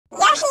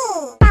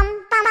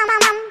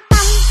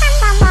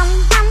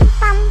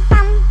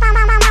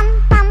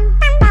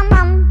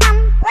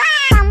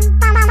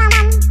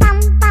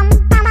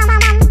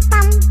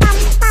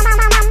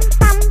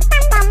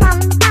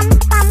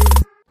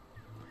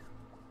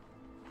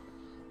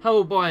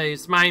Hello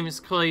boys, my name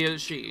is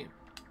Koyoshi.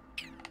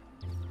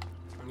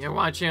 You're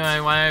watching my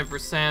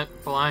 100%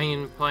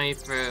 blind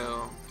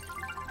playthrough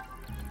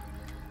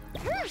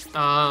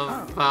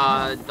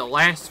of the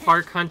last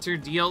Spark Hunter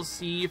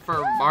DLC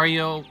for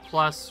Mario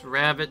plus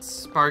Rabbids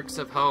Sparks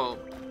of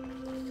Hope.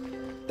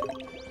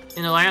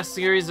 In the last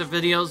series of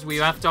videos, we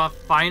left off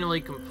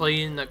finally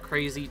completing the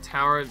crazy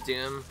Tower of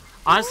Doom.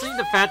 Honestly,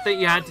 the fact that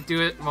you had to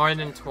do it more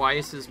than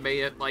twice has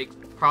made it, like,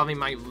 probably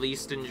my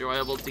least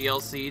enjoyable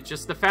DLC.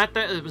 Just the fact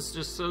that it was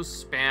just so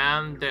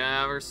spammed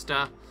or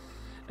stuff.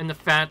 And the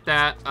fact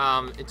that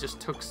it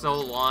just took so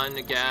long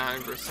to get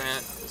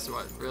 100% is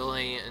what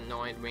really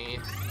annoyed me.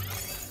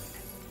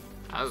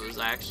 I was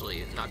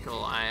actually, not gonna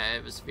lie, I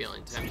was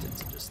feeling tempted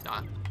to just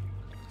not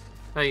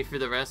pay for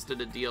the rest of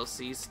the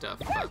DLC stuff,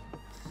 but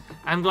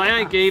I'm glad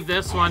I gave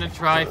this one a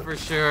try for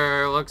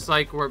sure. Looks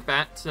like we're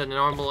back to the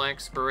normal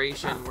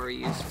exploration we're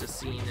used to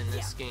seeing in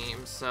this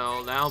game,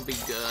 so that'll be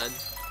good.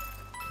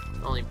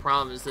 The only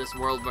problem is this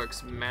world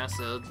looks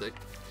massive. The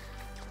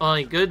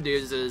only good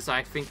news is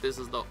I think this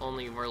is the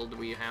only world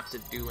we have to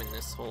do in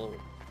this whole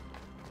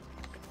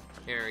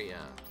area,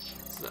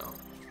 so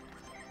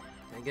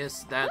I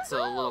guess that's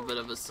a little bit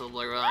of a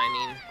silver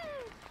lining.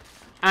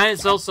 And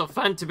it's also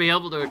fun to be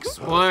able to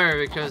explore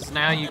because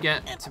now you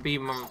get to be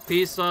more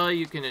peaceful,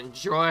 you can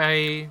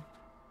enjoy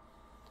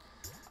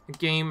the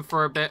game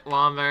for a bit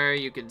longer,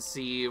 you can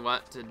see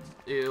what to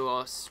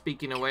do.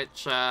 Speaking of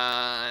which,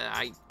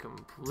 I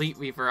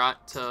completely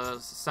forgot to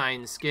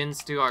assign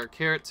skins to our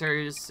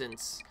characters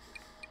since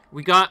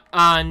we got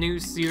a new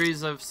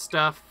series of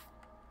stuff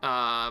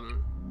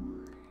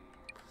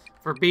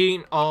for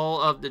beating all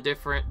of the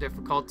different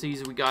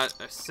difficulties. We got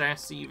a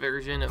sassy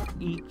version of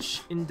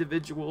each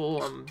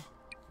individual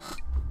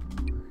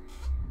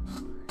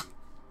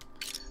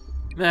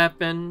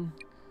weapon.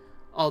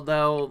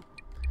 Although,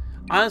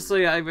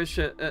 honestly, I wish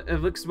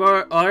it looks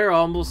more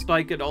almost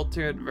like an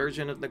alternate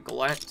version of the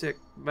Galactic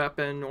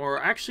weapon, or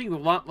actually a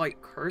lot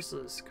like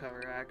Curse's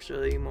cover,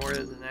 actually, more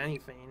than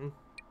anything.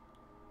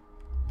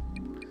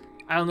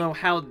 I don't know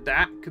how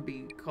that could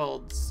be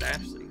called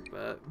sassy,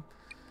 but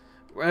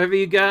whatever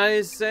you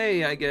guys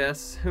say, I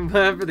guess.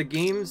 Whatever the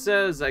game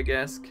says, I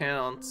guess,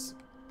 counts.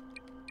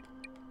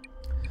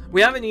 We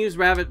haven't used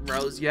Rabbit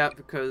Rose yet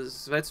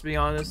because, let's be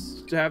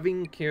honest,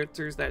 having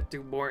characters that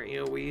do more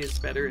AoE is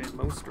better in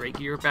most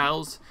regular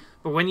battles.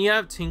 But when you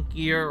have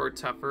tinkier or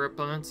tougher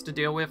opponents to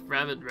deal with,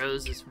 Rabbit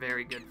Rose is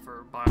very good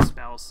for boss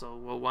battles. So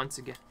we'll once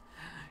again,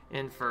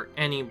 and for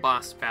any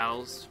boss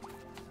battles.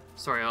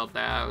 Sorry about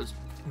that,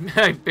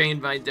 I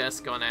banged my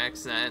desk on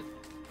accident.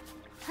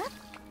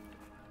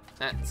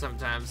 That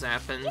sometimes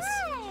happens.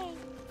 Yay!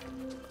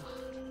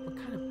 What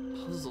kind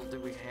of puzzle do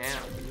we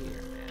have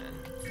here, man?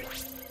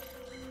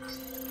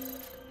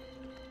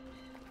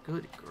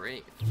 Good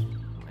grief.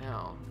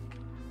 Well,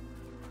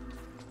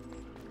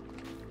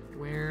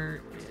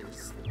 where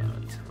is the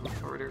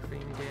teleporter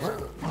thing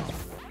again?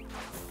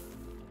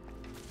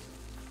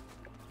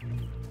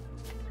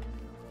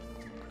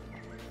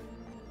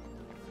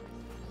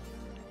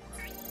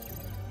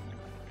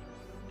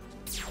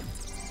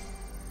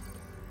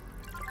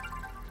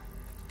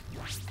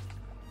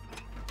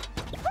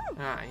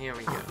 Ah, here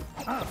we go.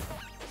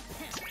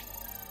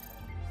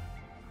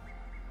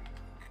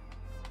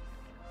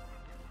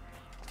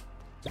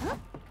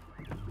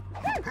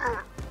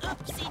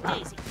 Oopsie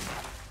daisy.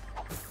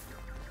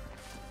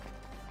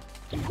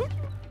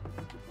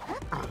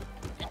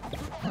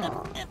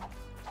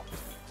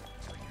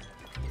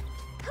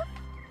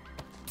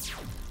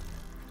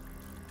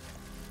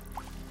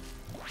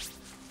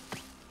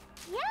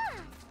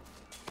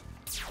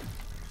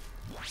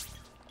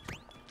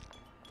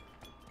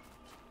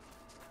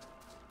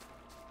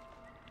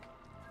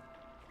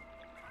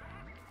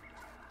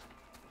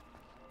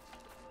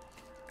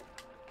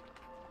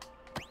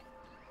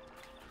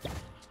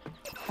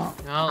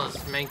 Well,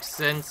 this makes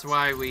sense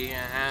why we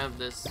have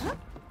this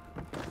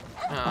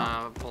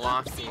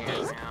block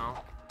here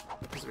now,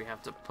 because we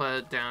have to put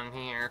it down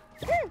here.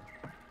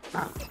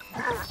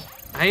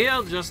 I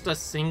feel just a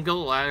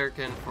single ladder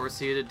can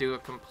force you to do a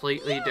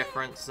completely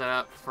different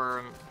setup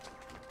for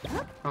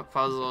a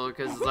puzzle,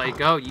 because it's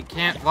like, oh, you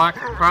can't walk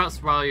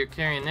across while you're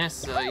carrying this,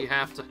 so you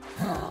have to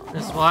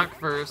just walk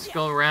first,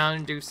 go around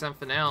and do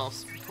something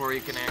else before you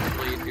can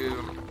actually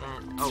do,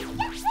 oh.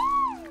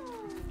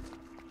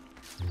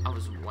 I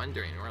was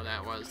wondering where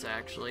that was,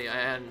 actually. I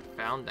hadn't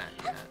found that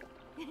yet.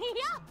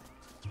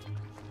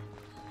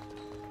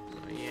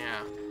 So,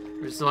 yeah.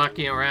 We're just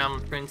walking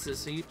around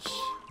Princess Peach.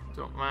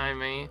 Don't mind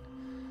me.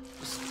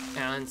 Just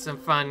having some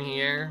fun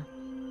here.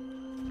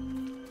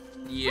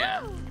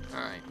 Yeah.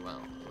 Alright,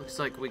 well. Looks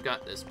like we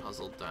got this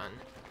puzzle done.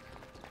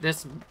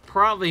 This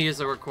probably is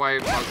a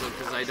required puzzle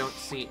because I don't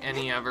see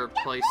any other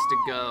place to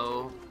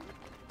go.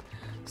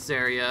 This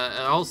area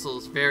also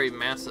is very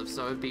massive,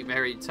 so it'd be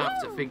very tough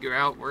to figure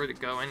out where to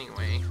go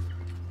anyway.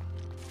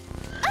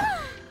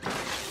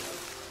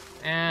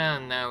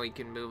 And now we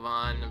can move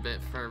on a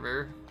bit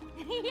further.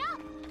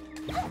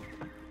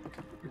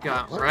 We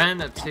got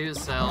Ren of 2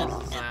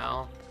 cells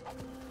now.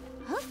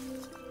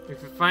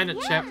 If we find a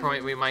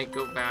checkpoint, we might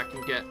go back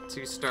and get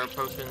 2-star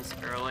potions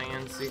early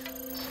and see.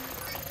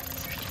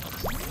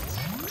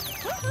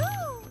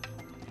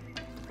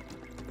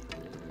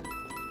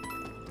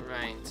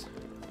 Right.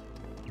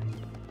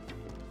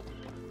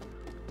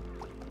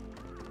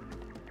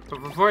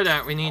 But before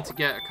that, we need to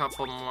get a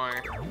couple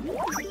more.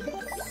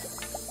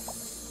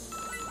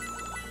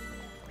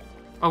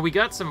 Oh, we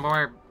got some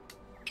more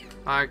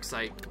arcs.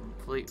 I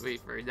completely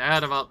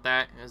forgot about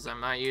that, as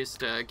I'm not used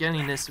to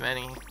getting this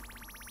many.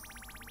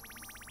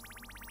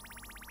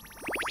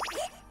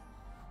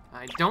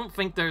 I don't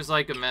think there's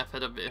like a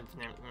method of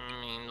infinite,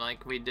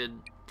 like we did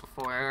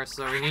before,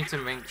 so we need to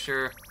make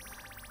sure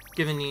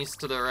giving these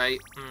to the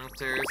right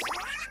hunters.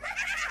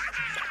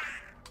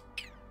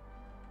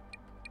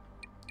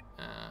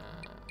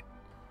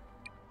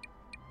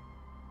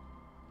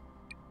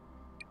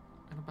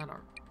 What about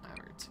our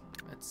team?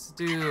 Let's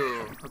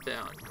do a bit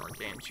on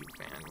Gargantua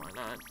fan, why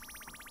not?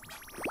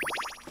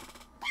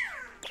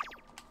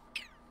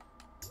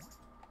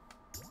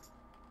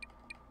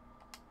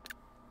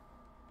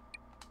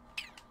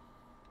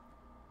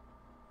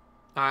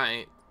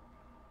 Alright.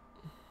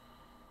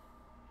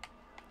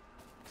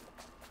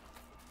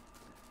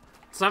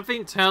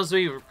 Something tells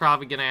me we're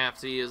probably gonna have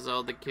to use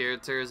all the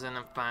characters in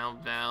the final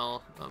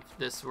battle of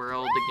this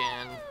world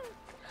again.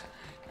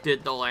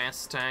 Did the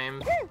last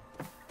time.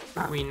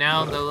 We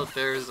now know that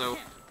there's a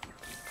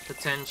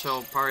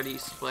potential party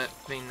split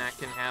thing that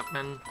can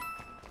happen.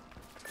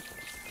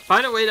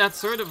 By the way, that's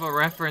sort of a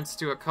reference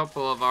to a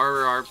couple of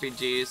our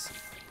RPGs.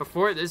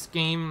 Before this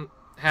game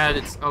had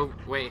its... Oh,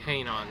 wait,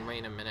 hang on,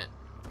 wait a minute.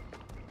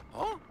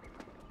 Huh?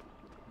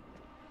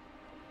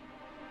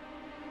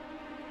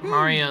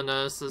 Mario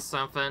notices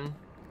something.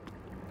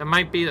 That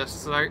might be the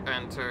start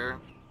enter.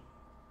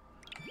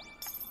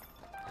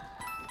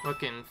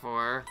 Looking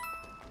for...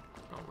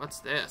 Oh, what's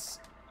this?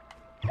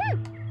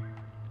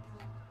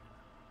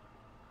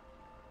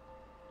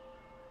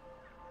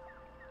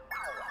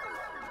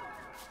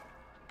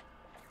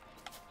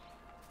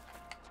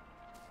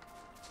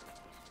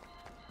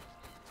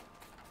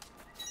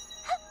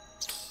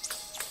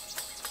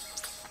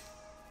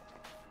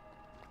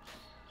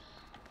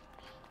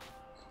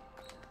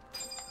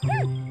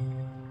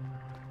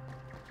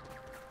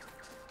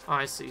 Oh,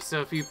 I see.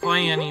 So if you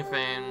play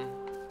anything,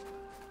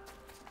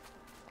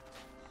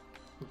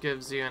 it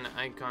gives you an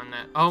icon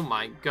that... Oh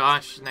my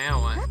gosh,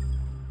 now what?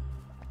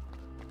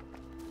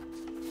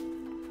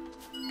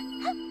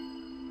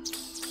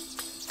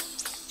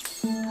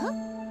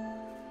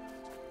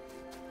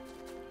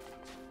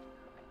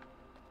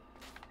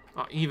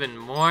 Oh, even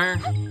more?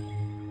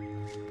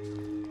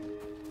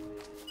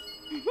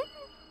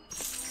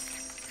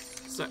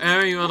 So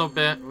every little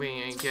bit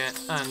we get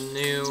a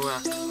new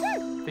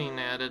thing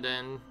added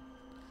in.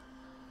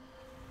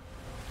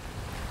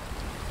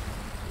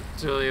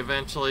 Till we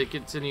eventually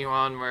continue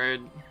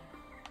onward.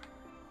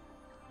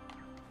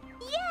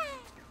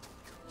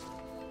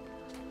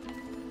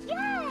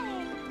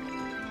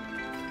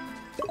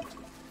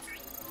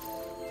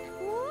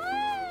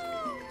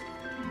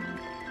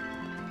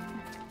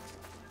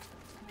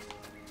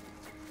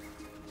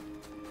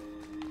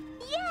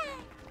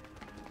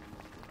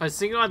 I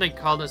see why they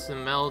call this the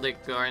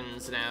Melodic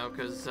Gardens now,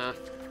 because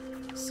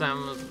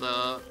some of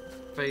the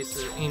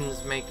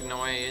faces make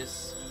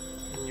noise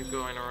when you're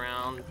going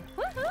around.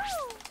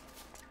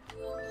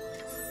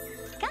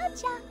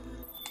 Gotcha.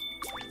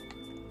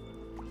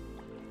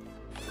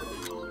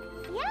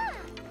 Yeah.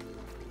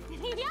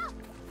 Yeah.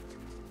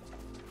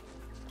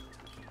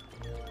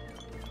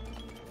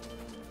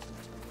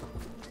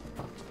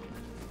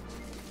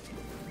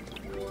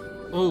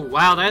 Oh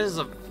wow, that is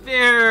a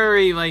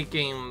very late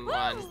game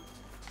one.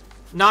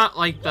 Not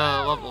like the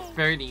level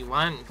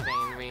 31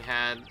 thing we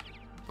had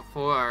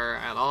before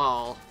at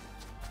all.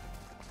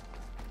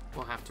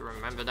 We'll have to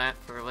remember that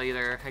for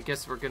later. I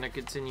guess we're gonna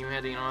continue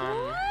heading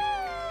on.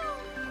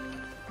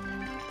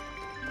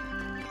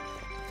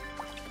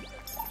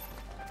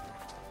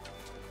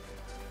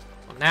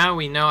 Well, now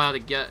we know how to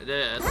get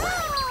this.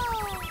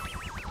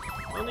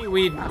 Only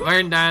we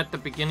learned that at the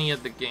beginning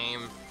of the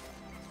game.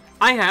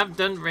 I have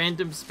done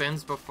random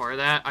spins before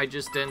that. I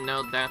just didn't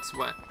know that's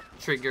what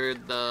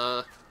triggered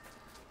those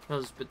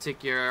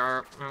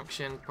particular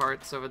action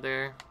parts over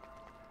there.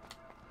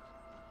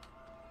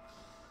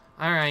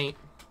 Alright.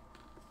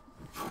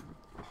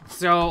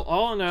 So,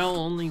 all in all,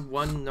 only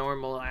one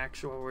normal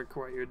actual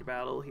required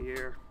battle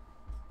here.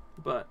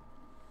 But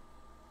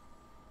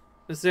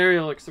this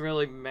area looks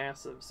really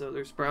massive, so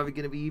there's probably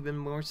going to be even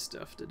more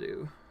stuff to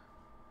do.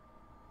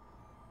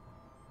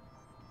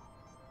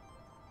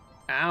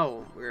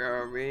 Ow, where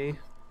are we?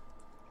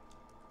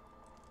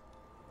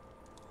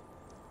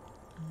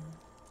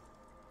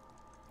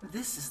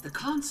 This is the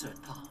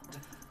concert pond.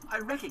 I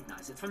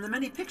recognize it from the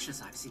many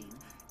pictures I've seen.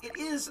 It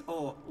is,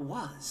 or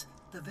was,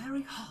 the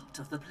very heart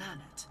of the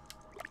planet.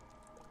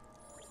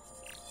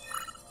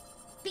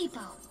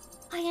 Beepo,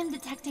 I am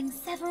detecting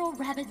several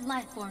rabid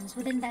life forms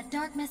within that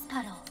dark mist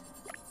puddle.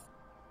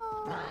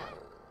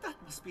 That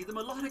must be the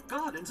Melodic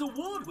Garden's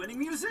award-winning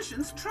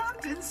musicians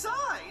trapped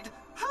inside!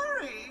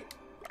 Hurry!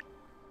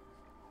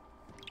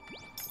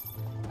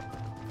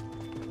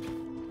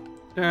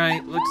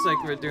 Alright, looks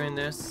like we're doing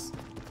this.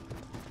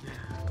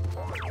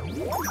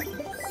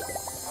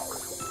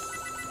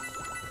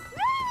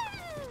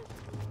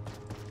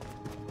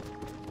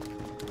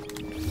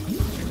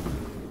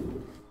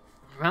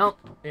 Well,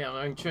 yeah,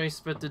 no choice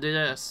but to do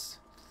this.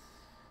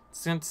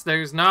 Since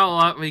there's not a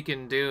lot we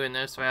can do in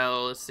this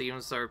battle, it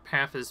seems our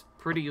path is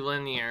pretty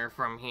linear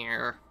from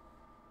here.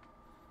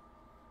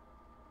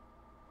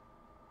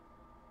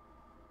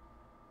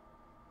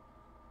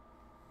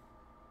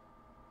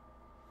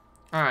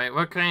 Alright,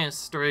 what kind of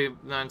story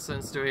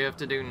nonsense do we have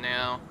to do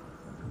now?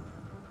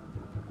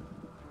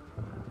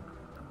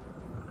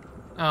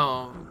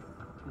 Oh,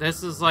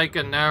 this is like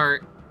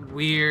another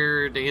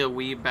weird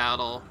AoE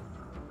battle.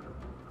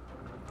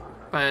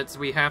 But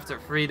we have to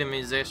free the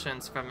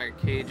musicians from their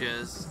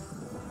cages.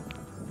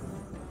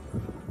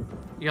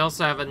 You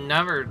also have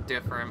another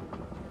different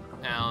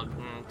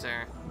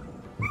encounter.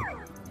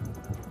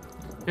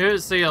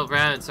 Here's the sealed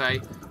Rabbids,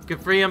 right? You can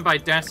free them by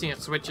dashing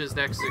at switches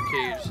next to the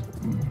cage.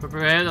 But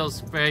beware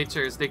those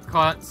creatures. They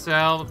caught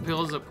cell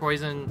pills of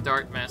poison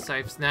dark mess.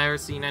 I've never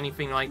seen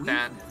anything like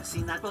that. We've never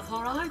seen that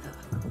before either.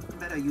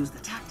 Better use the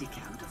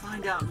tacticam to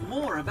find out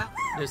more about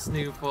this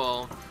new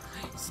fool.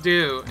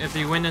 Stu, if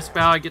you win this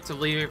battle, I get to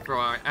leave it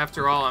for.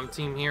 After all, I'm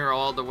Team Hero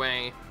all the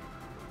way.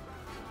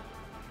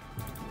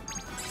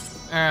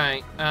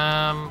 Alright,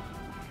 I'm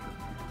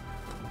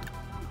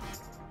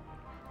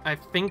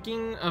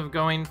thinking of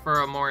going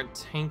for a more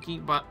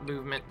tanky butt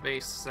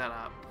movement-based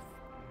setup.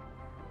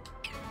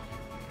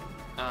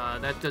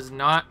 That does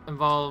not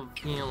involve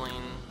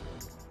healing,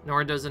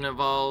 nor does it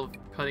involve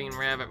putting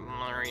Rabbit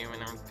Mario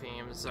in our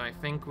team, so I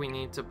think we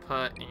need to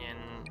put in...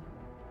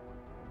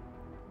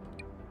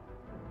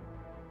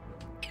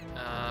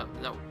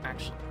 no,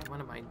 actually, what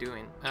am I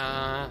doing?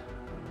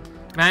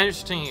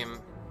 Manage team.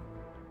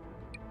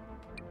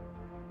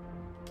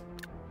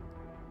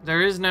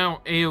 There is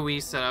no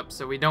AoE setup,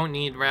 so we don't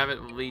need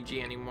Rabbit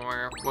Luigi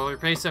anymore. We'll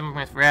replace him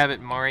with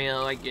Rabbit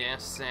Mario, I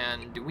guess,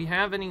 and do we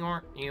have any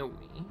more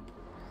AoE?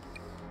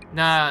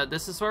 Nah,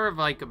 this is sort of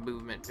like a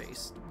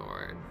movement-based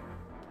board.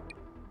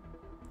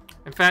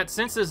 In fact,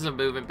 since this is a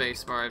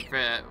movement-based board,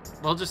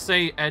 we'll just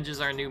say Edge is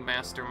our new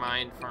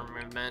mastermind for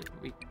movement.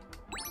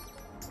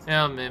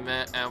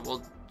 Movement, and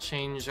we'll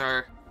change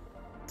our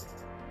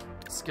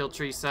skill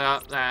tree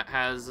setup that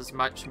has as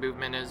much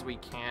movement as we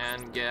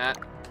can get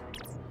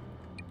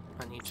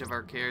on each of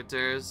our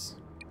characters.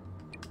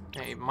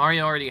 Okay,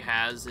 Mario already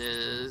has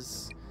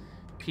his.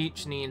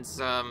 Peach needs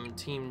some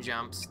team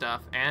jump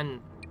stuff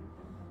and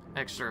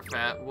extra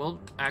fat. We'll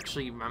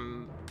actually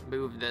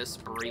remove this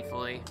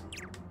briefly.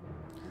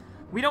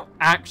 We don't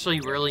actually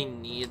really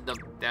need the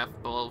death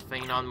blow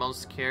thing on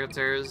most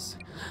characters.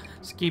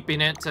 Just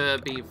keeping it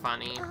to be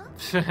funny.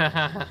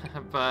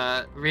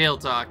 But real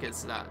talk,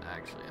 it's not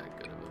actually that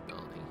good of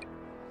ability.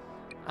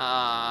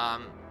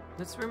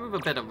 Let's remove a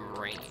bit of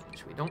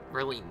range. We don't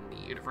really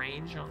need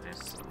range on this,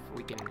 so if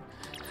we can,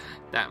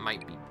 that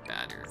might be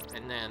better.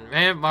 And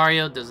then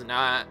Mario does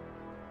not.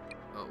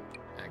 Oh,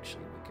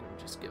 actually, we can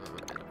just give him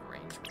a bit of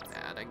range with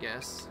that, I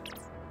guess.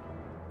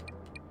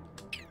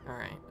 All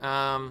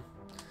right.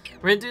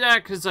 We're gonna do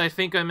that because I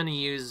think I'm gonna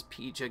use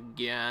Peach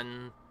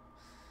again.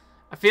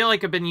 I feel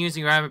like I've been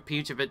using Rabbit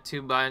Peach a bit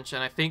too much,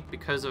 and I think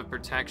because of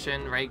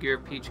protection, regular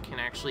Peach can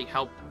actually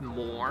help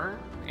more.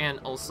 And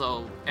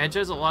also, Edge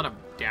has a lot of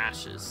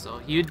dashes, so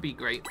he'd be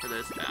great for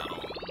this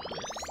battle.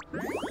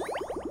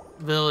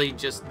 Literally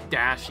just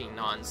dashing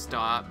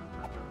non-stop.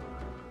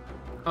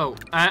 Oh,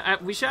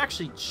 we should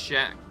actually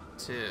check,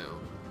 too.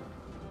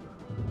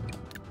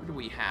 What do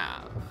we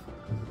have?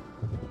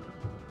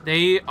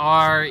 They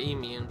are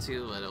immune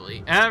to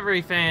literally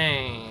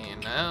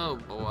everything. Oh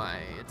boy,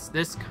 it's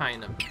this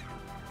kind of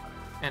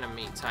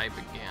enemy type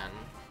again.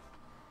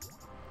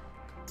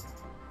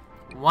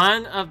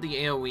 One of the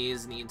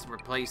AoEs needs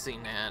replacing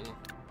in.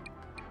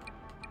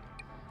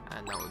 I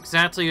know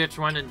exactly which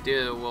one to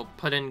do. We'll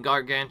put in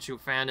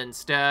Gargantuan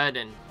instead,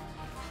 and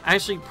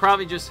actually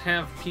probably just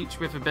have Peach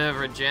with a bit of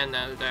regen.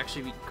 That would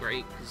actually be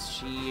great, because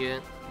she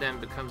then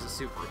becomes a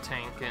super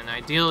tank, and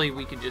ideally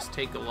we could just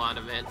take a lot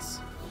of it.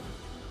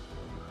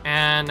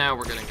 And now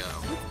we're gonna go.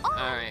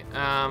 Alright,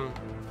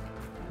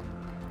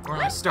 we're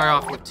gonna start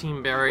off with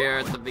Team Barrier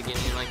at the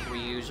beginning like we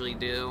usually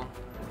do.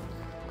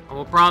 And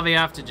we'll probably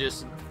have to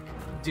just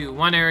do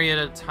one area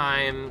at a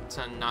time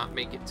to not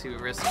make it too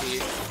risky.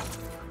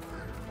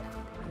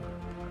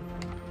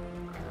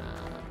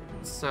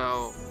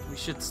 So, we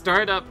should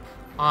start up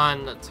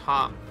on the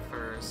top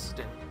first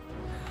and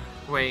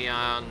way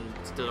on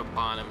to the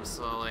bottom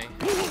slowly.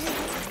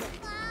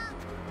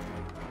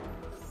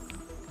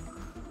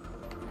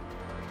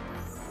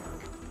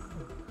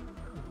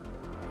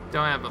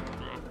 Don't have a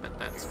blink, but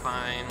that's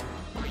fine.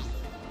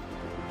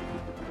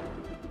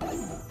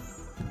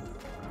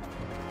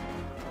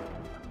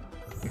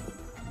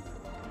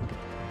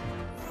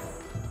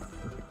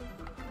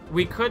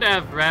 We could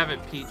have Rabbit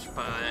Peach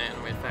put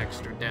in with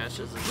extra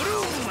dashes as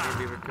well.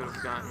 Maybe we could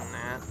have gotten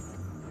that.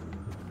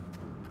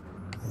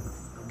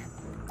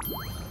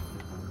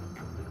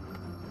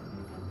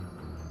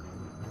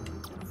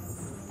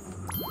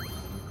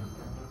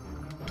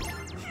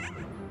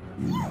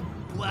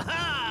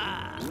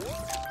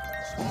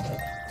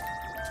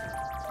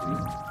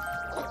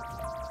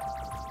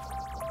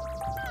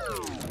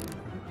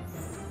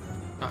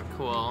 Oh,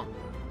 cool.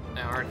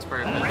 That works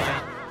perfectly.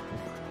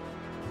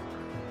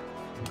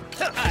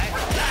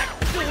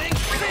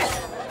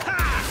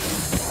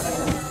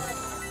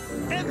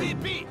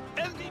 MVP!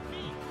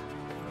 MVP!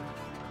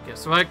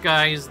 Guess what,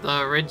 guys?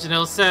 The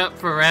original set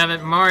for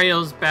Rabbid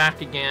Mario's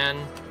back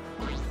again.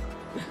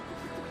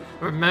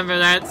 Remember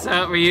that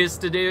set we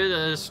used to do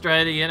to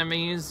destroy the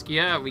enemies?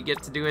 Yeah, we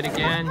get to do it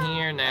again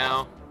here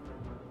now.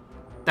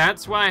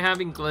 That's why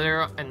having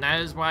glitter, and that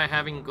is why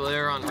having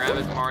glitter on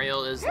Rabbid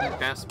Mario is the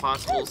best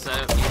possible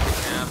setup you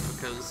can have,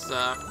 because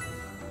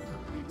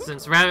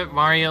since Rabbid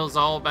Mario is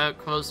all about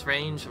close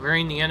range,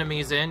 luring the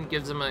enemies in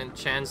gives them a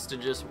chance to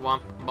just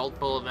whomp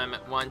multiple of them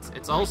at once.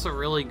 It's also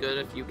really good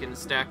if you can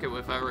stack it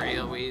with other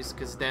AoEs,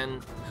 because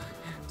then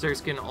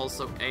Zers can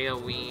also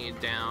AoE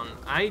down.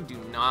 I do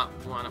not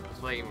want to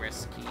play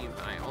risky,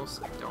 but I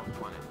also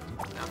don't want to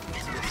do nothing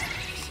risky.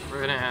 So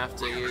we're gonna have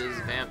to use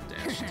Vamp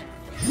Dash.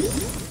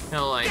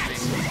 Hill, I think.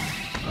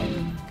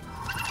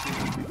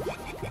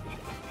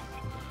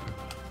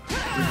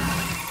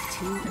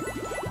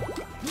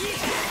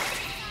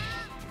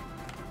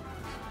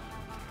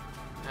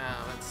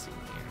 Let's see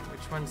here.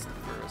 Which one's the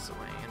furthest away?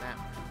 That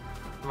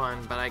one,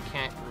 but I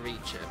can't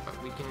reach it.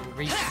 But we can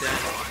reach that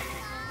one.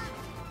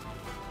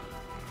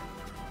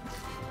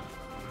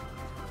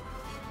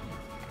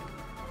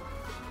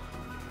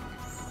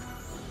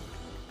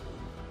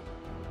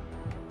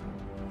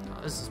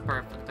 Oh, this is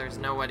perfect. There's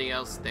nobody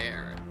else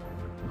there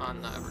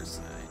on the other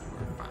side.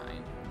 We're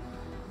fine.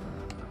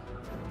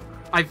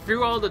 I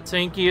threw all the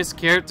tankiest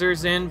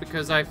characters in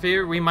because I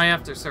fear we might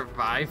have to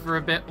survive for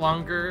a bit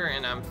longer,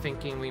 and I'm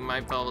thinking we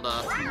might be able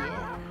to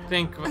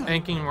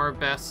thinking we're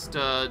best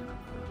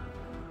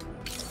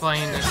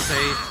playing this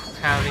safe,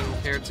 having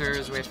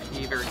characters with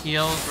either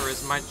heals or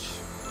as much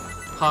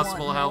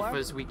possible health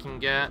as we can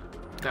get.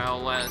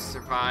 That'll let us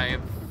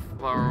survive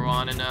while we're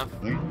on enough.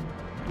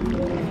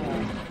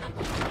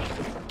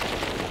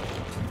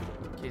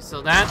 Okay,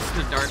 so that's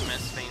the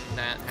darkness thing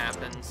that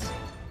happens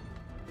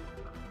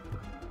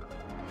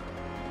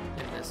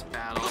in this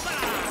battle.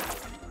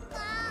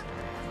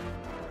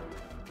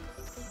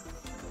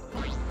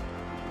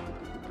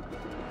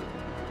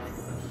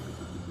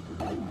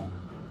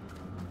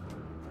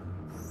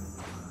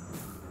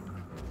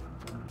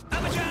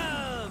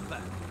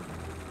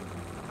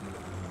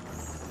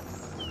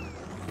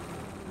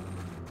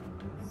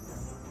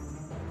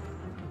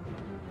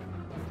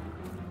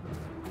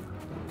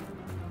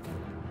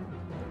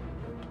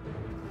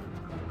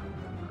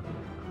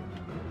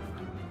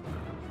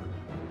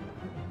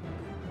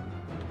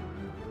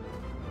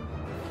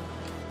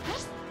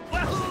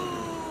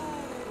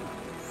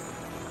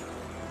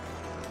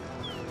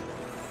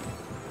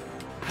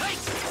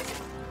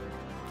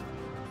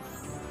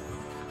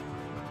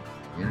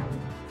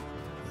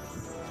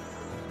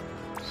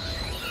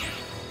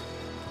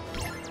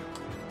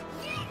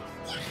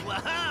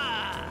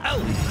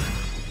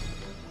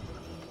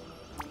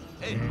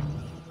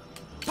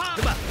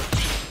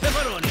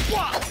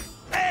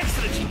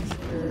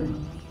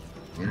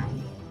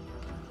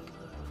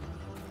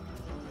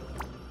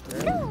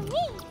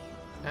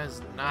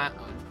 That's not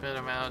a good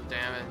amount of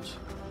damage.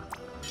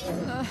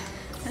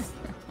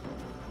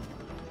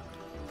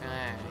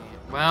 Okay.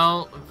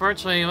 Well,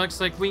 unfortunately, it looks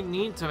like we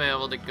need to be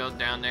able to go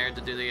down there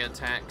to do the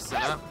attack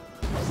setup.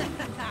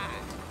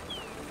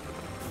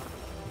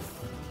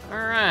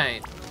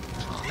 Alright.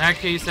 Well, in that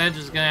case, Edge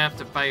is gonna have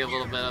to fight a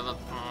little bit of a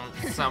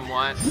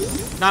somewhat.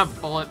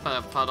 Not bullet, but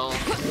a puddle.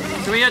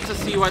 So we have to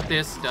see what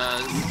this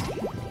does.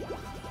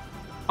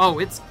 Oh,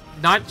 it's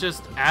not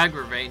just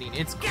aggravating,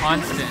 it's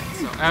constant.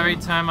 So every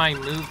time I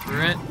move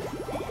through it,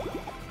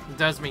 it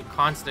does me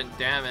constant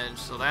damage.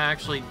 So that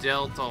actually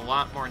dealt a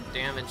lot more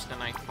damage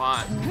than I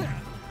thought.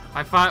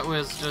 I thought it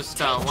was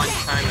just a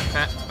one-time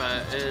effect,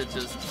 but it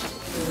just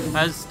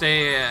does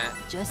stay.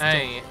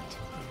 Hey.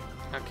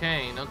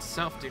 Okay, note to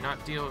self, do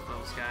not deal with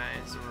those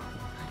guys. Or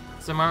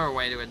some other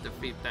way to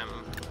defeat them.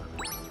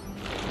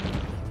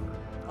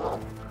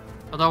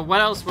 Although,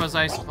 what else was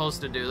I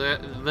supposed to do?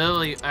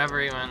 Literally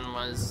everyone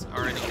was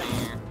already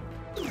here.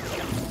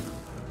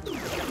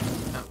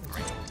 Oh,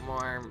 right.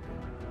 More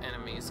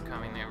enemies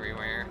coming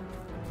everywhere.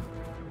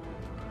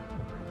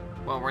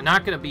 Well, we're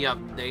not gonna be up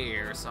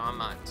there, so I'm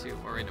not too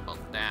worried about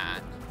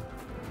that.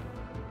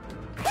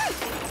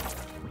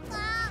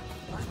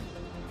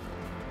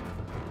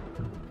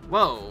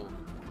 Whoa.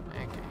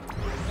 Okay.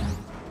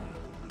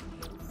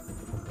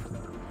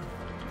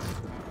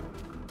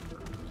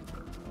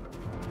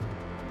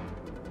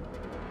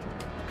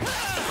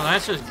 Well,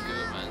 that's just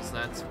Goombas.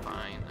 That's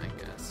fine, I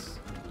guess.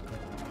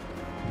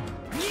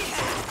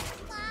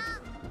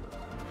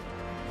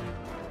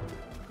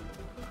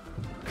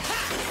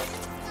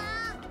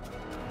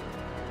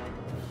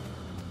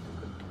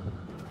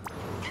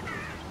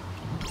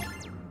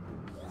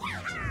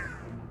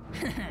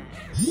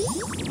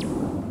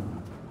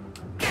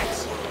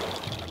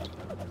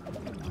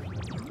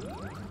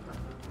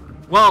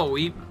 Whoa,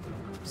 we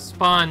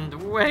spawned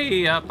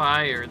way up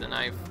higher than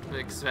I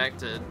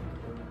expected.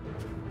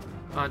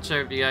 Not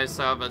sure if you guys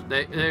saw, but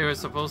they were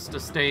supposed to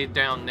stay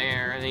down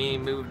there, and he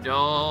moved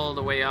all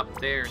the way up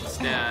there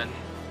instead.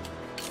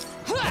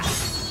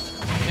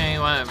 Okay,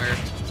 whatever.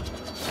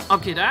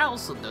 Okay, that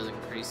also does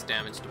increase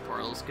damage to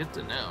portals. Good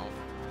to know.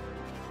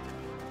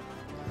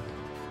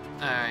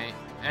 Alright.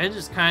 Edge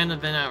is kind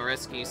of in a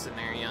risky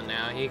scenario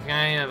now. He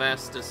kind of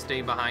has to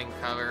stay behind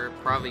cover.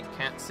 Probably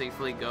can't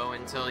safely go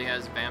until he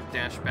has Vamp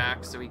Dash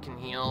back so he can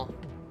heal.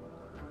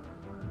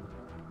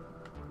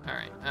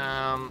 Alright,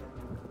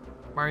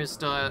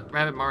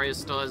 Rabbid Mario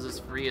still has his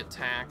free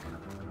attack.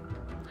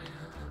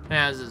 He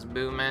has his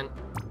movement.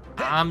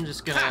 I'm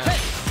just gonna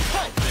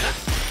like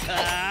this.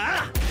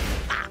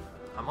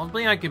 I'm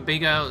hoping I can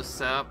big out a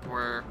setup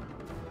where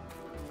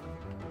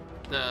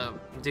the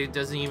dude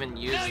doesn't even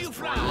use his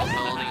portal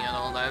ability at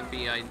all. That would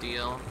be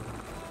ideal.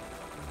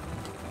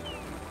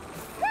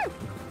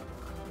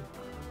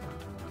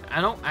 I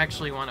don't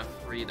actually want to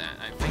free that.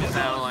 I think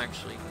that'll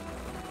actually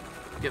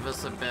give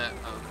us a bit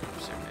of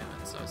surveillance.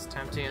 So as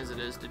tempting as it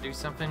is to do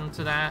something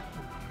to that,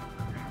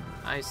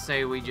 I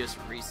say we just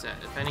reset.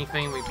 If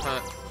anything, we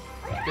put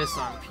this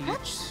on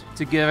Peach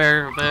to give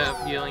her a bit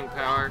of healing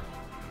power.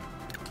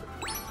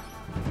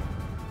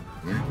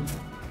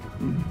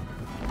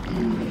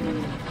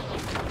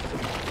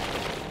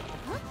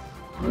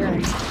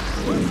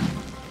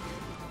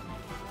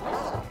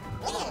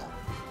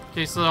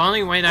 Okay, so the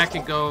only way that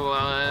could go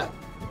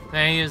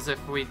A is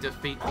if we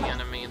defeat the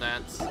enemy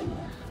that's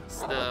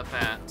the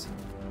fat.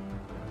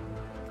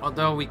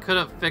 Although we could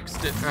have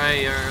fixed it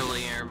right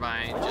earlier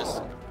by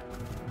just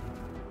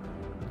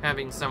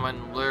having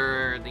someone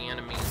lure the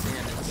enemies in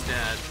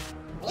instead.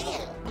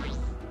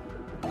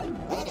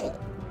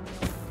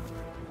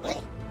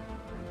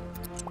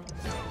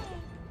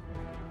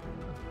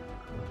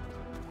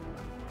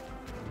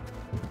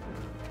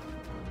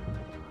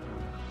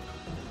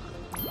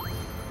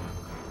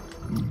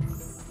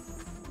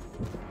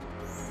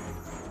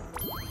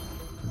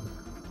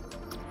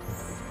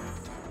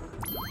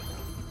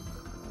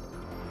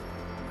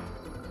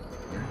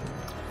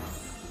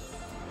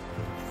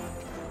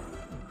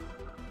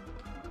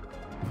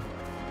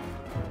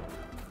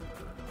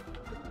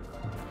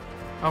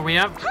 Oh, we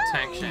have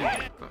protection,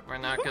 but we're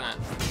not gonna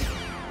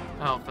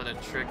help at a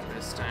trick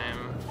this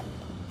time.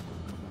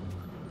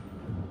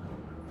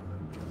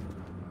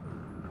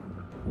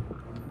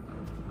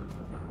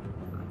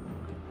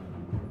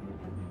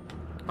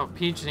 Oh,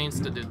 Peach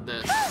needs to do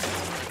this.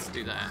 Let's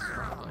do that,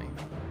 probably.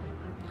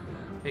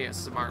 Be a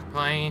smart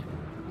play.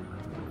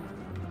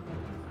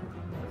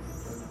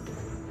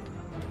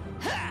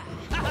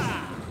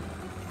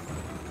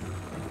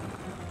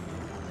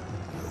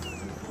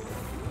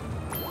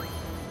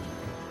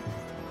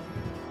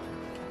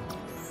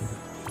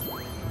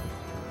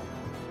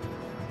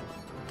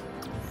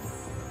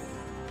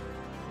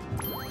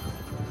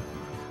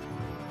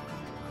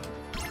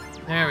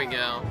 There we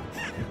go.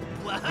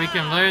 We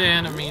can lure the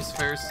enemies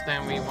first,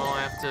 then we won't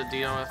have to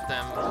deal with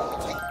them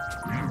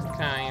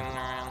coming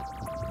around.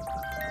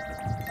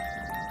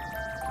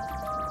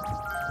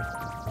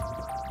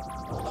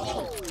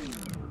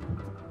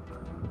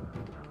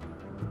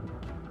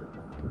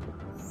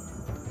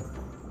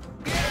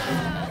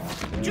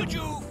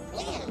 Choo-choo!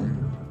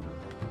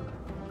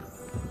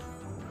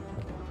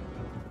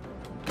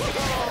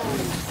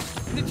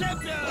 The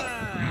champion!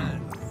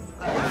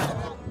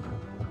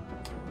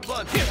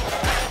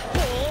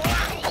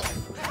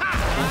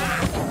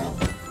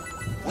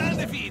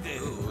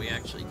 Undefeated! Ooh, we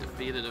actually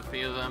defeated a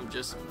few of them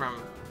just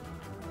from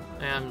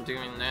them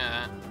doing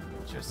that.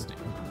 Interesting.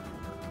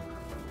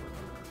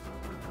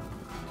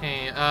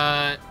 Okay,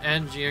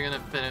 Edge, you're gonna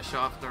finish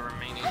off the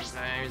remaining guys,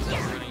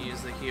 and we're gonna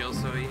use the heal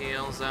so he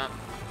heals up.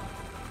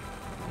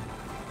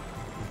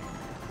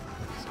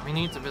 So we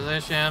need to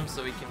position him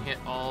so we can hit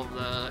all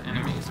the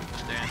enemies with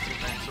the dash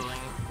eventually.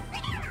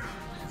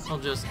 We'll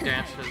just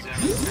dash as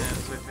many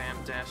times with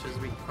Vamp Dash as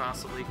we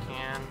possibly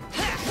can.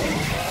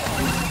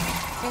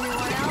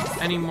 Anyone else?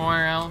 Any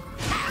more, Elf?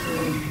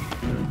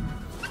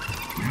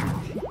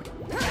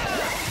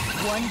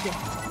 One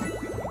down.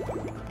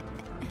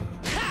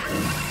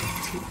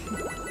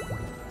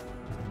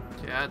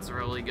 Okay, that's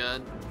really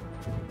good.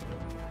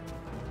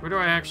 Where do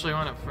I actually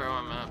want to throw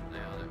him up?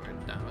 Now that we're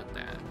done with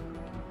that.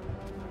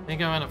 I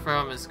think I want to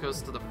throw him as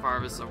close to the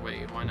farthest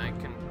away one I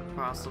can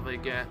possibly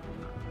get.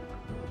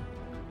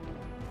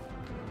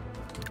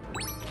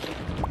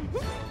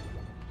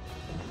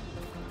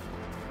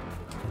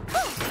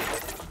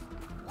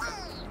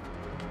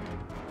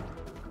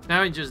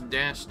 Now we just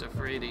dash to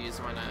free these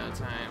one at a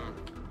time.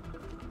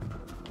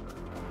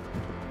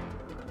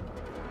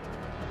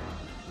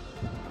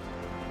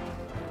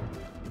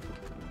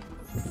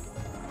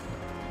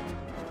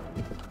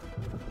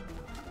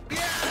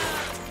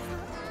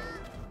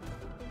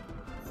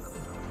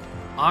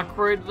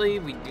 Awkwardly,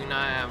 we do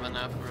not have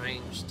enough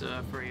range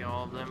to free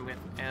all of them with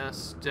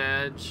S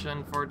Edge,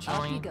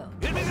 unfortunately. Off you go.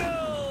 Here we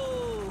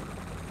go!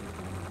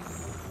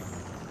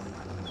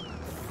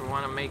 If we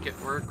want to make it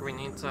work, we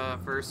need to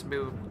first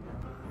move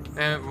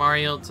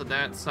Mario to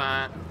that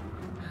side.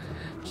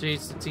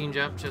 Chase the team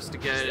jump just to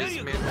get his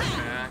movement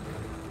back.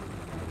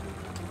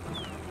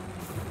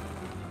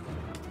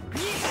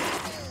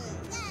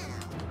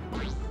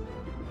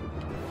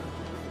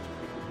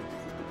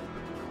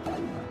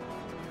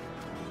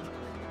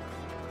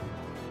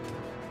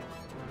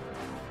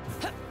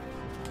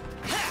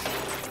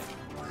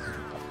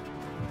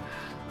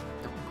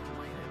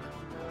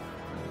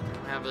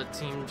 have a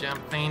team jump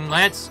thing.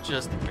 Let's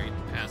just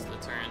pass the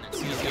turn.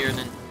 It's easier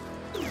than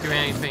do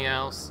anything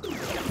else.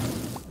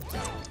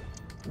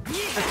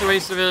 That's a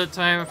waste of a bit of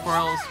time for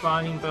all the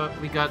spawning,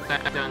 but we got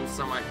that done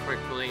somewhat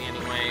quickly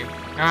anyway.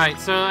 Alright,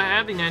 so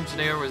having Edge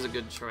there was a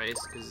good choice,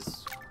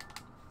 because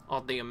all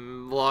the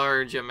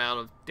large amount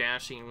of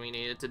dashing we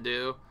needed to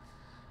do.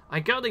 I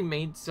got they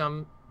made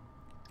some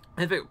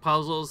epic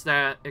puzzles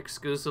that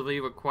exclusively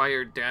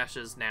require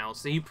dashes now,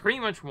 so you pretty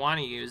much want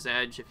to use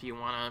Edge if you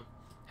want to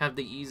have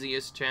the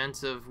easiest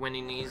chance of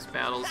winning these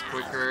battles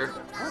quicker.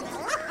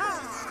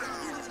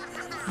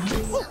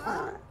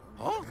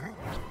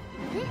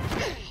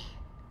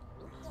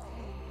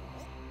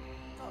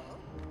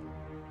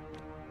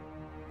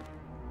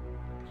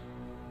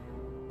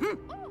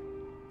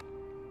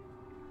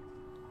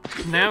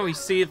 Now we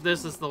see if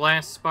this is the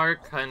last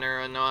Spark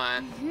Hunter or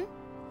not.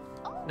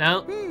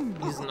 No,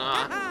 he's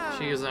not.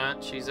 She is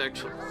not. She's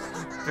actually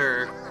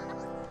her.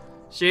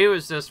 She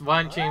was just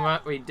watching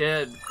what we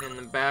did in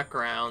the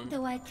background.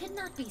 Though I could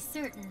not be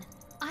certain,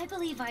 I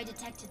believe I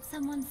detected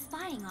someone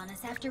spying on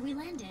us after we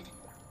landed.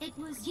 It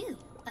was you,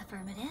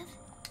 affirmative.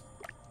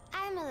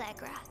 I'm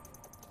Allegra.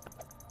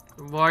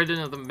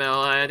 Warden of the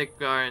Melodic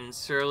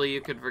Gardens, surely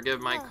you could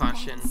forgive my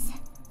caution. Thanks.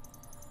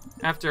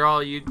 After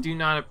all, you do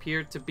not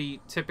appear to be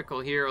typical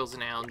heroes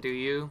now, do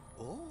you?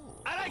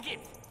 I like it.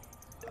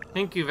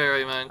 Thank you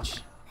very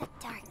much. A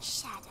dark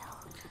shadow.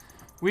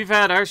 We've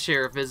had our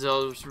share of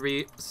visitors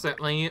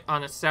recently.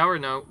 On a sour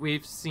note,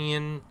 we've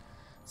seen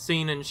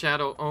in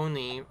Shadow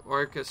Oni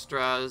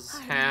orchestras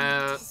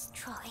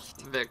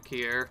havoc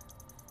here.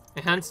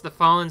 And hence the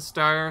fallen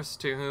stars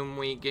to whom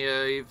we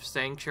gave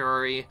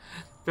sanctuary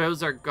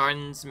throws our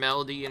garden's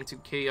melody into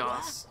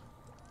chaos.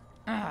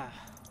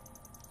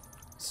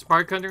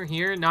 Spark Hunter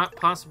here? Not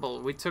possible.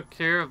 We took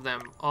care of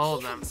them, all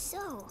of them.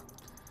 So.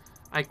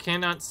 I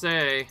cannot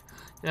say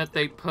that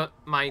they put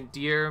my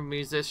dear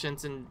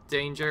musicians in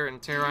danger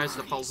and terrorized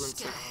the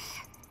peasants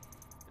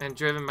and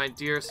driven my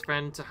dearest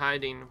friend to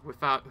hiding,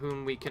 without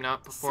whom we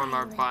cannot perform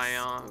our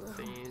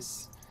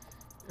biophies.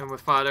 And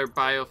without our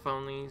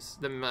biophonies,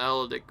 the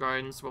melodic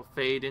gardens will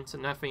fade into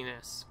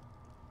nothingness.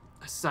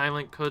 A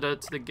silent coda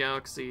to the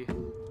galaxy.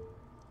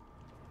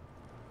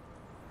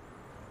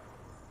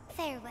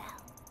 Farewell.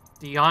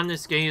 Beyond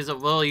this gate is a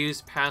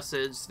well-used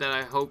passage that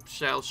I hope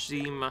shall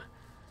see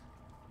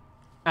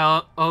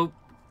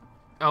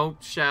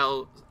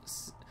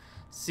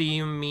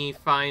me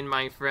find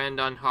my friend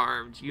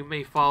unharmed. You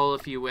may follow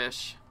if you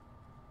wish.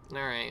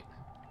 Alright.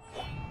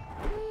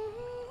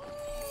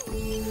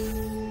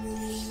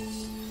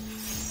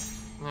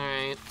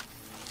 Alright.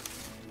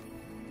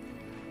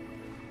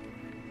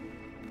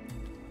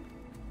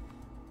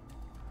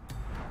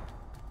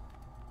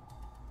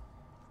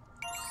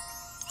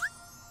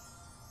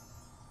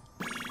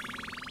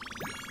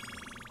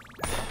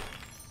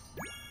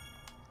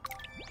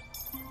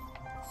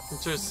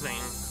 Interesting.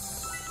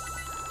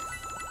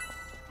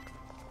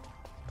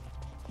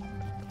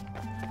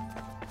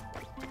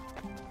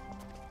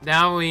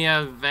 Now we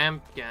have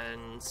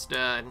Vampkin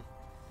instead.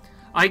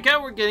 I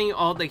get we're getting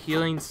all the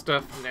healing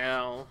stuff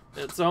now.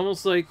 It's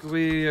almost like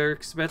we are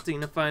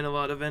expecting to find a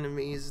lot of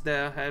enemies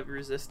that have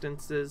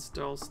resistances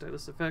to all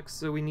status effects,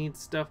 so we need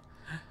stuff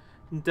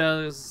that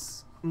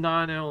does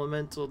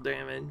non-elemental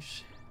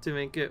damage to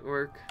make it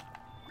work.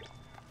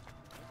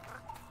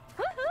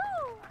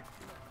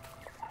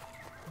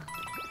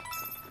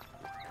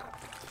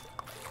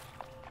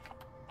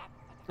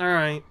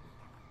 Alright.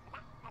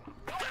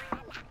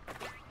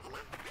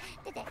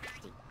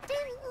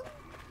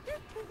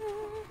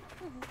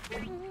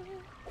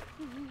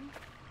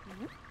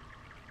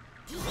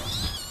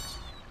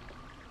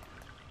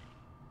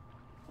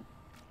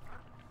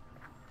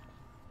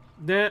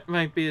 That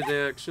might be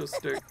the actual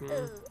start.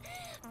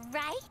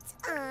 Right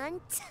on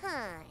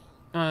time.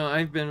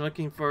 I've been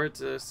looking forward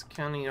to this,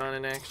 counting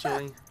on it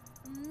actually.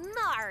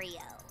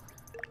 Mario.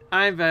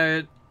 I've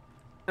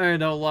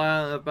heard a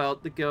lot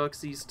about the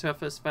galaxy's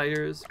toughest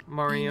fighters,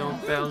 Mario,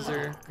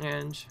 Bowser,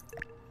 and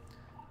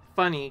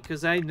funny,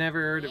 because I'd never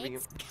heard of you.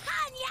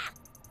 Kanya.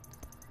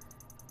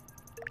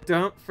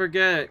 Don't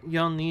forget,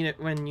 you'll need it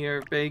when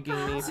you're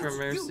begging me for It's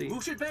mercy. you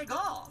who should beg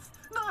off.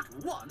 Not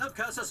one of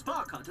Curse's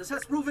Spark Hunters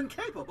has proven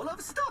capable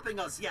of stopping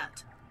us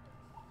yet.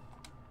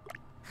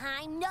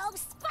 I'm no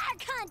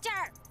Spark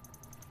Hunter.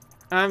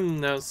 I'm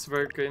no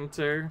Spark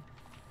Hunter.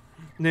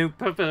 No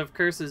puppet of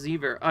Curse's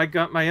either. I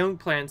got my own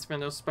plans for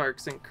those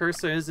sparks, and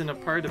Curse isn't a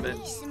part of it.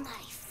 He's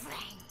my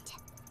friend.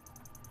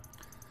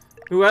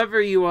 Whoever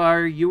you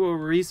are, you will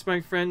release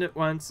my friend at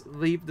once,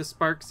 leave the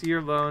sparks here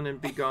alone, and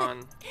be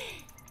gone.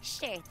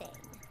 Sure thing.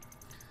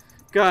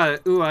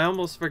 God, ooh, I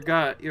almost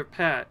forgot. Your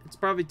pet. It's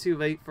probably too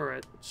late for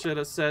it. Should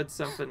have said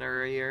something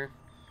earlier.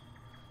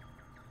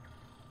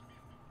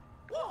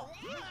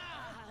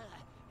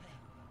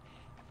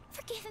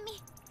 Forgive me.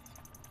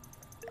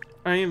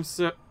 I am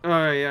so...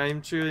 Oh, yeah, I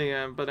am truly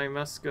am, but I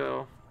must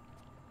go.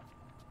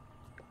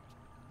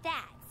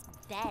 That's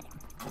better.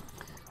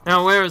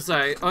 Now, where was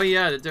I? Oh,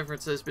 yeah, the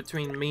differences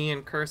between me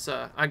and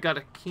Cursa. I got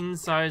a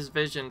king-size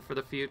vision for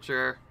the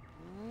future.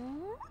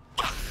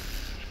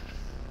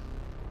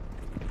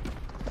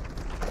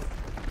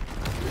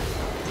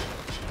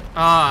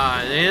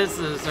 Ah, this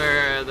is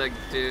where the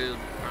dude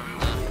from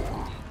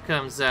the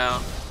comes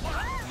out.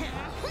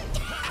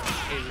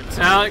 A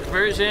metallic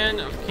version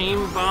of King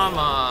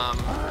Bomb-omb.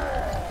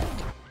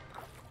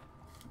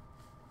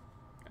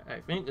 I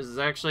think this is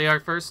actually our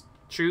first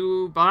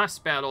true boss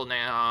battle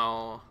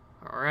now.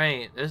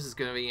 Alright, this is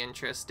gonna be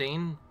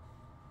interesting.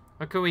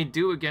 What can we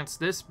do against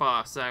this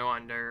boss, I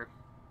wonder?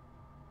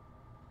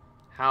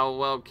 How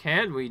well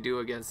can we do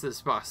against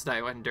this boss,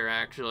 I wonder,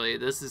 actually?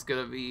 This is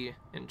gonna be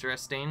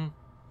interesting.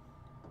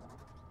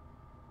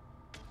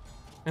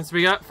 Since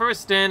we got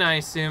first in, I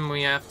assume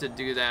we have to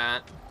do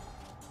that.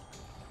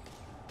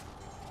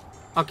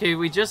 Okay,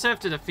 we just have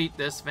to defeat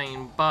this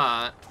vein,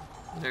 but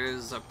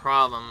there's a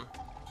problem.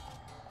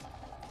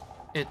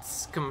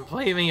 It's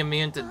completely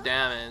immune to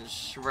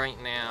damage right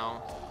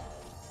now.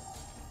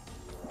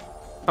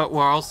 But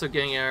we're also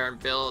getting our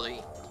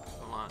ability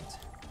a lot.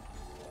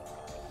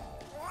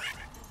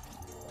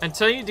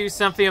 Until you do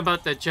something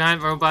about the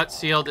giant robot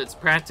shield, it's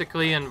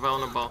practically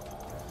invulnerable.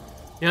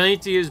 You'll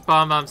need to use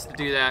bomb-ombs to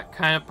do that.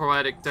 Kind of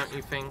poetic, don't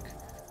you think?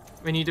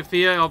 When you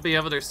defeat it, I'll be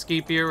able to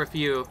escape here with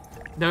you.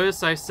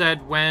 Notice I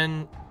said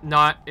when,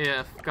 not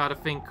if. Gotta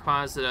think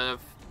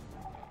positive.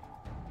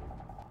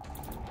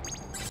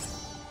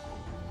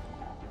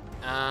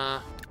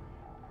 Not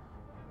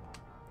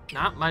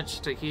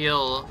much to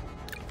heal.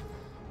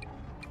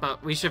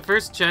 But we should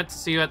first check to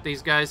see what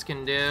these guys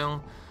can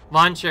do.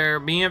 Launcher,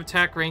 medium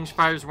attack range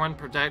fires 1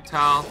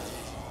 projectile.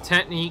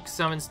 Technique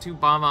summons 2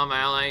 bomb-omb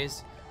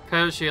allies.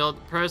 Pro Shield.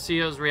 Pro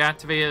Shield is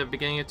reactivated at the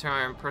beginning of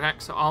turn.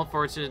 Protects all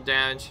forces of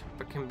damage,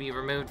 but can be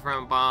removed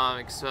from a bomb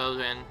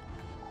explosion.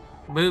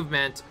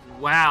 Movement.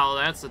 Wow,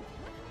 that's a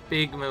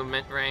big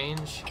movement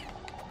range.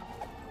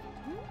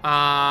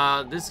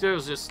 This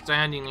girl's just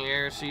standing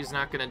here. She's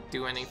not gonna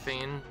do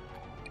anything.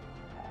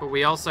 But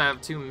we also have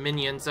 2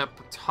 minions up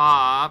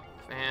top,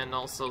 and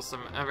also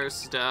some other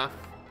stuff.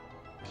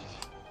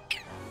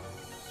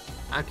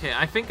 Okay,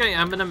 I think I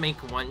am gonna make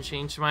one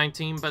change to my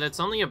team, but it's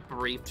only a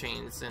brief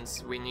change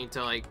since we need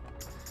to, like,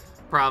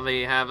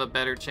 probably have a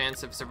better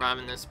chance of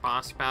surviving this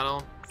boss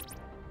battle.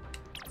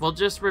 We'll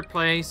just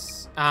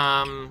replace,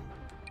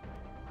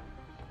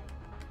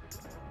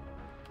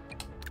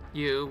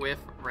 you with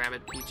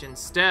Rabbid Peach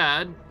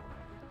instead.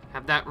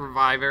 Have that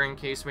reviver in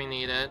case we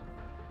need it.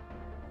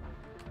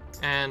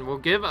 And we'll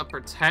give a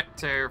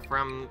protector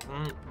from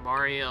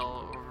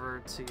Mario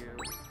over to...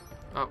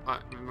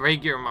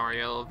 regular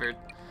Mario over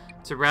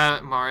to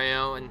Rabbit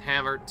Mario and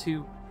have our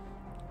 2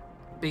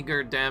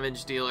 bigger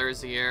damage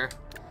dealers here.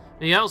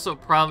 We also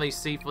probably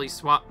safely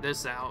swap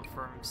this out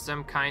for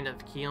some kind of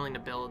healing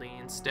ability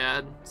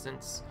instead,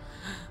 since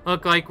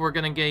look like we're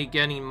gonna be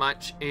getting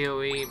much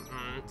AoE.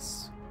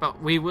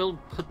 But we will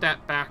put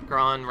that back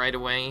on right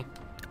away.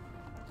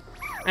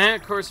 And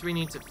of course we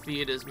need to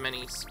feed as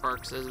many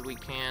sparks as we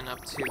can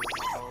up to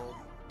level...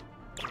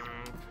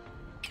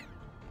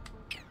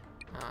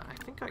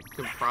 I think I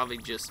could probably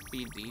just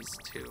feed these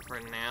 2 for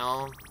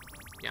now.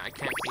 Yeah, I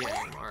can't feed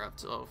anymore up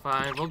to level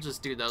 5. We'll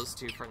just do those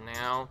 2 for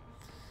now.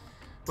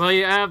 Well,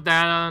 you have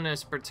that on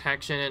as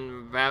protection,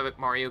 and Rabbit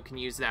Mario can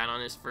use that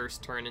on his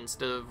first turn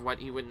instead of what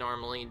he would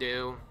normally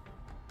do.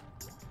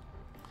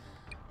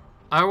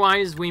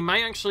 Otherwise, we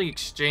might actually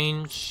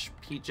exchange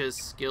Peach's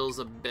skills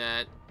a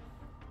bit.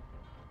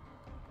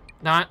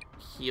 Not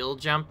heal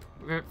jump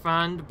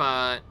refund,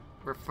 but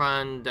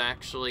refund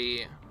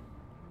actually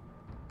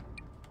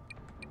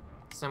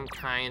some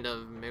kind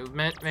of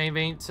movement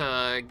maybe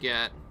to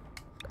get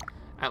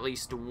at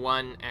least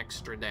 1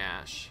 extra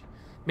dash.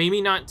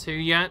 Maybe not 2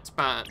 yet,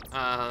 but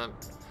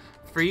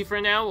 3 for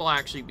now will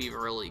actually be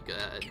really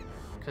good.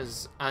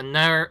 Because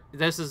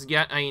this is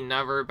yet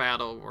another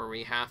battle where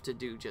we have to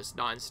do just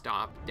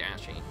non-stop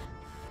dashing.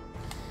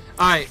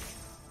 Alright.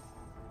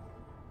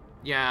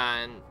 Yeah,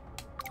 and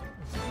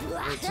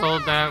we're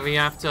told that we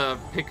have to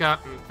pick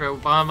up and throw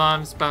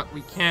bomb-ombs, but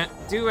we can't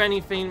do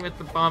anything with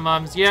the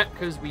bomb-ombs yet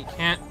because we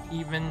can't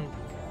even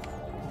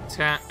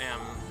tap them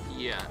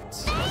yet.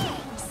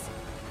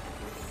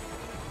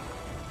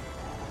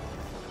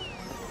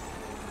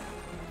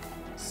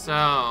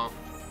 So,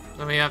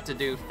 what we have to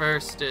do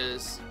first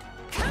is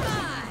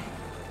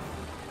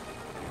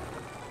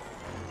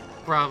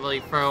probably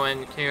throw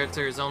in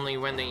characters only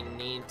when they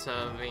need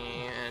to be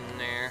in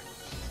there.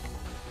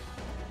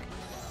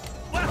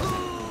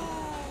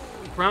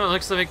 From it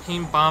looks like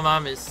King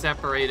Bomb-omb is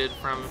separated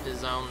from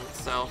his own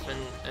self in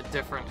a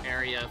different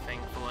area,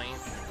 thankfully.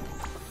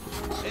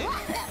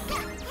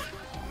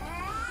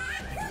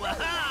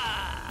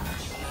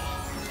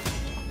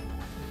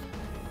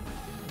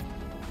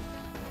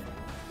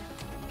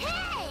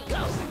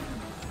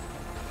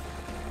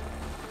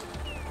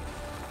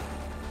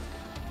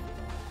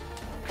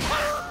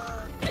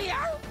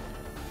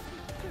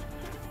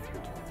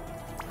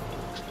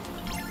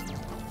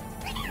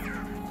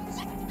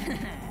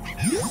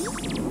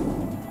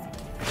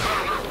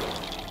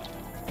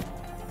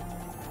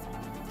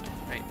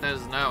 Wait,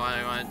 that's not what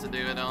I wanted to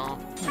do at all.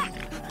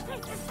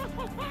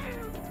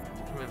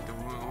 Moved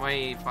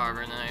way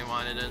farther than I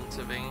wanted it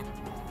to be.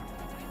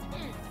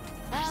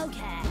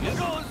 Okay. Here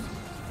goes.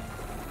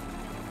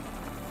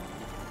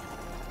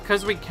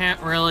 because we can't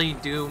really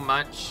do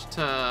much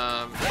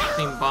to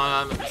Team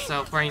Bomb-omb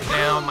himself right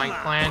now, my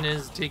plan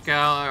is to take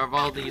out of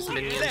all these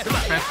minions,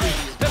 especially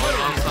these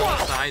Bomb-ombs on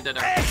the side that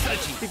are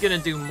gonna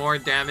do more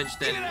damage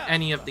than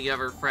any of the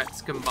other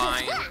threats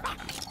combined.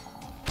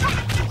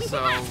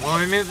 So we'll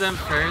remove them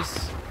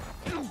first,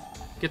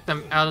 get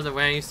them out of the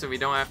way so we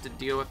don't have to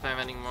deal with them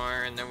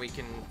anymore, and then we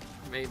can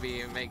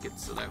maybe make it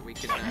so that we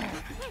can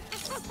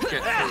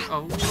get through a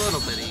little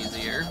bit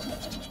easier.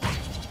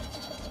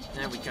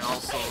 And we can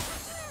also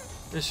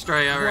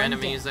destroy our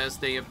enemies as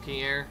they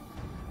appear.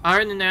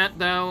 Other than that,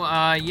 though,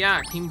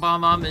 yeah, King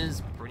Bomb-omb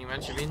is pretty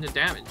much immune to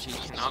damage. He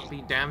cannot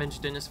be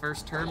damaged in his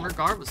first turn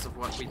regardless of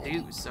what we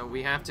do. So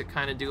we have to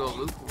kind of do a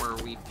loop where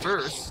we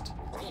first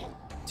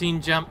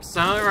team jump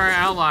some of our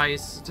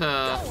allies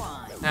to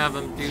have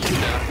him do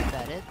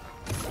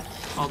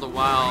stuff. All the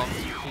while,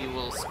 he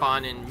will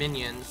spawn in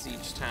minions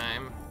each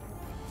time.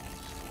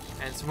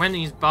 And so when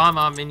these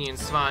Bomb-omb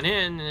minions spawn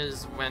in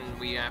is when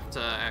we have to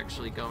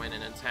actually go in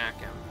and attack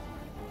him.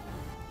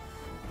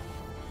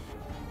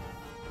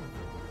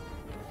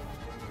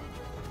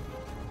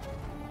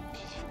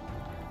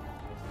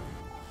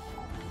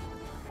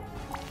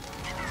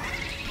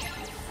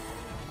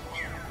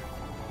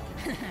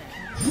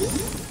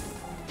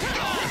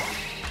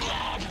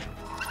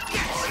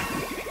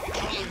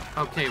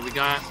 Okay, we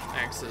got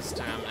access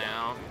to him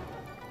now.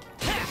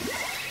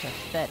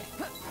 Pathetic.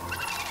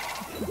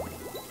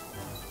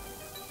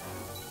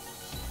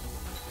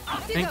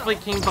 Thankfully,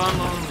 King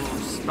Bomb-omb will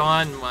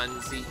spawn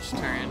ones each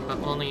turn, but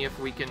only if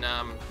we can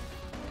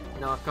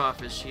knock off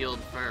his shield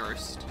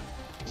first.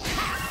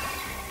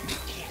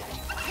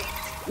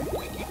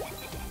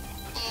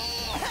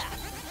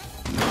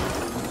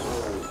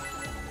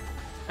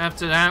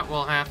 After that,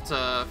 we'll have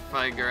to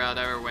figure out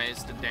other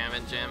ways to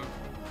damage him.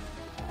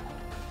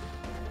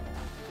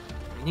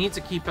 We need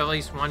to keep at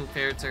least one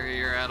character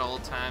here at all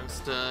times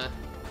to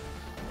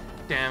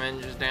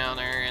damage down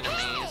our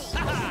enemies.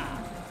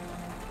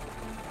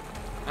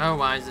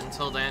 Otherwise,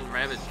 until then,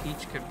 Rabbid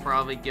Peach could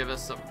probably give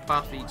us a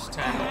buff each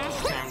time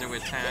it's time to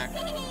attack.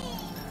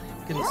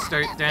 Can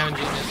start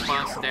damaging this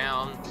boss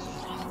down.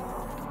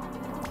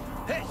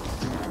 Hey,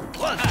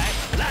 what I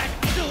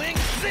like doing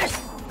this.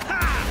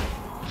 Ha!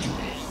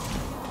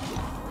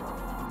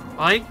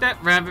 I like that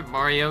Rabbid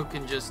Mario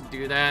can just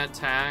do that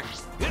attack,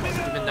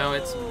 even though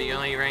it's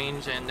melee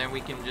range, and then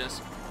we can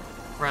just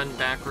run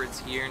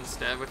backwards here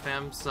instead with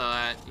him so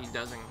that he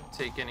doesn't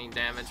take any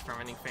damage from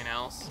anything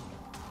else.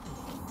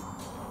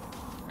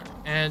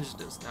 Edge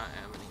does not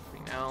have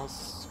anything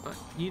else, but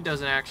he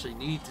doesn't actually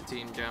need to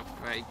team jump,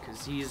 right?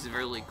 Because he's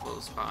really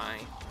close by.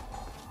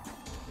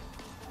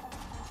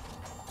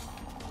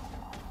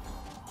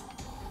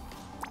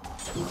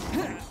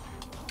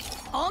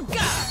 On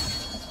guard!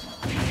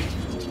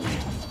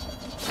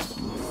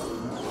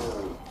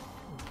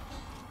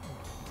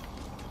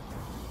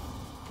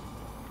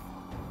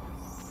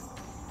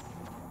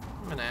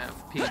 I'm gonna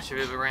have Peach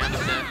move around a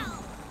bit.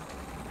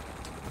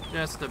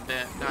 Just a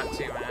bit, not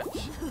too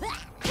much.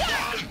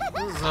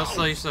 This is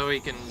mostly so we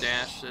can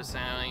dash this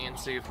alley and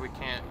see if we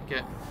can't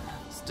get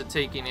to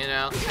taking it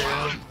out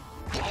too.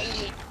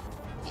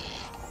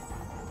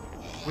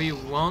 We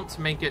won't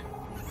make it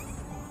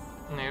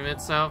move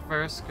itself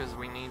first because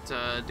we need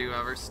to do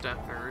other stuff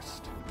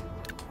first.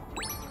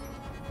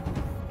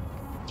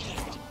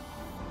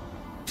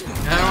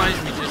 Otherwise,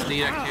 we just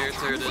need a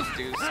character to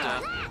do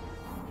stuff.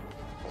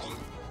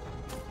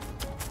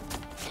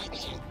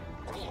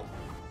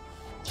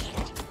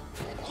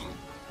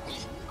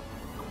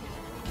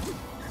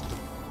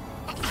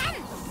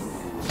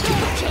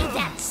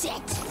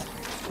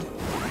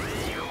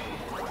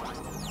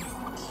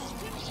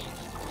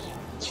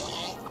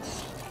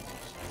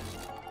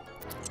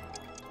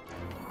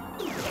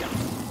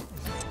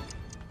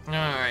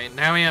 Alright,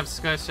 now we have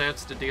Scush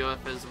Outs to deal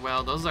with as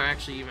well. Those are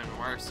actually even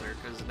worse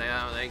because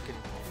now they can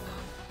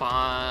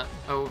bot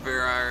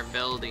over our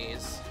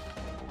abilities.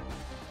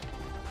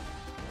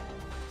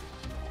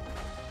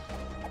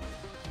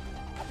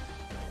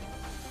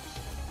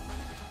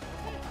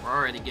 We're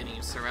already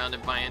getting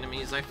surrounded by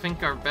enemies. I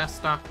think our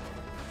best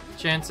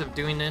chance of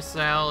doing this,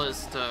 Al,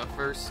 is to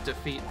first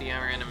defeat the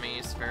other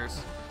enemies first.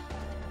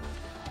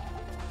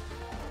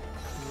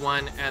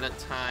 One at a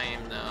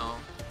time, though.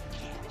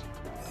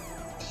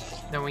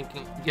 Then we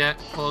can get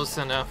close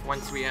enough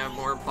once we have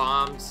more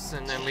bombs,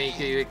 and then we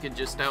could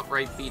just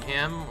outright beat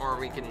him, or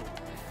we can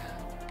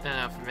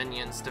enough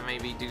minions to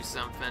maybe do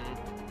something.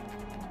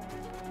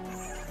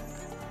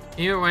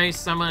 Either way,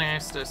 someone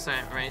has to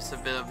sacrifice a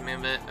bit of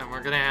movement, and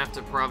we're gonna have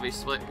to probably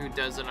split who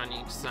does it on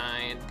each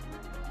side.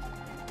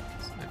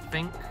 So I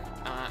think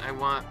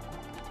I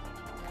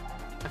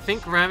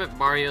think Rabbid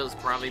Mario is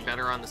probably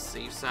better on the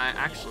safe side.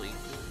 Actually,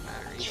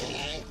 better. He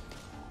can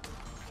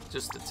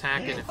just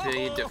attack, and if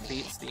he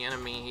defeats the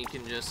enemy, he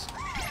can just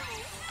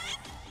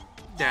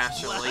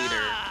dash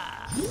later.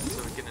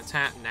 So we can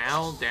attack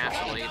now,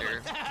 dash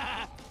later.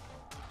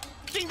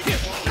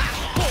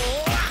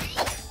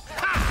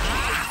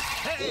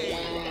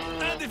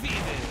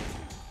 Undefeated.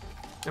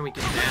 Then we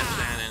can dash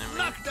that enemy.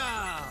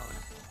 Knockdown.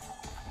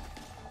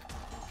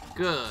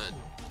 good.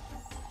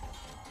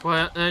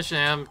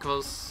 Position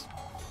close.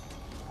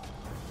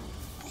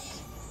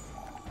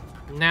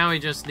 Now we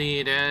just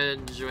need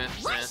edge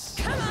with this.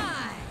 Come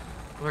on!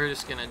 We're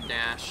just gonna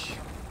dash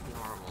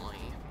normally.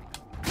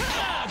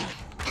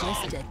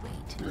 Just dead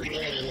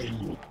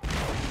weight.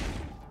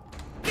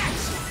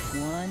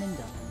 One and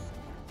done.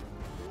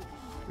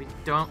 We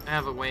don't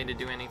have a way to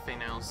do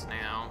anything else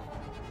now.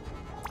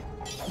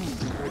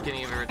 We can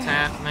either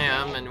attack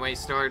them and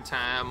waste our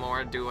time,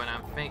 or do what I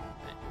think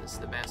is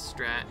the best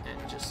strat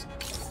and just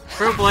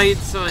throw blade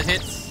so it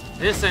hits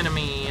this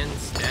enemy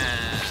instead.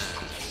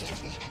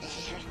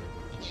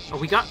 Oh,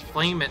 we got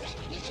flame it.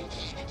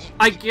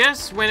 I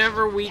guess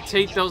whenever we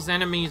take those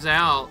enemies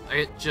out,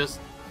 it just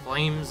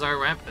flames our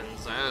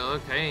weapons.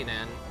 Oh, okay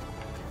then.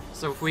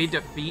 So if we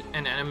defeat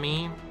an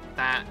enemy,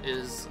 that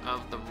is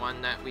of the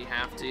one that we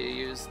have to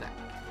use, that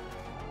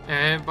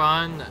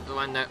Airborne, the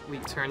one that we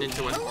turn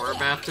into an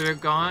orb after they're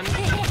gone.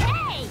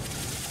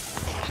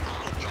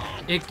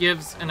 It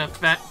gives an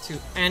effect to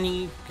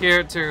any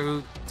character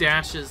who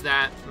dashes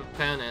that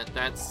pennant.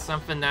 That's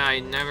something that I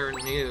never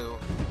knew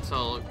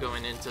until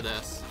going into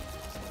this.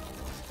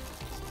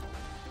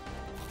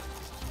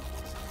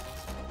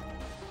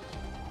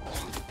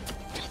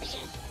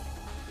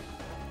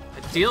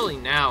 Ideally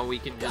now we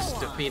can just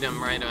defeat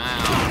him right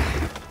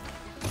out.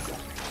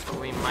 But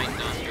we might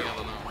not be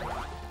able to.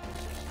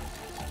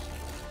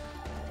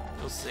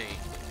 We'll see.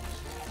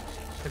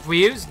 If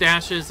we use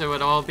dashes, it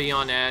would all be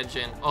on edge,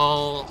 and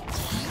all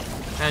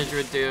Edge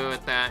would do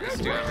with that is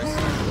do everything.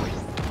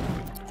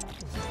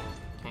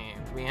 Okay,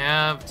 we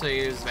have to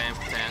use Vamp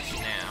Dash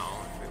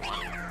now if we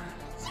want to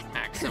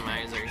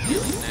maximize our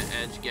healing that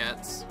Edge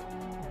gets.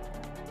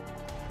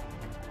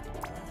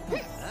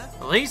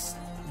 At least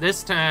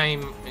this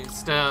time,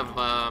 instead of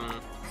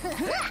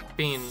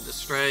being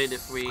destroyed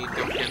if we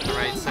don't get the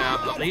right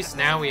sound, at least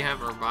now we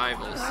have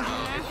revival, so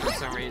if for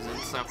some reason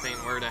something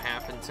were to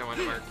happen to one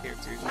of our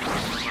characters, we can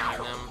revive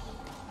them.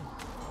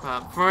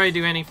 Before I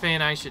do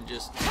anything, I should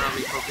just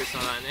probably focus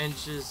on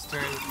Edge's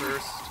turn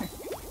first.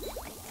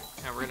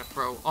 And we're gonna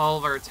throw all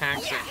of our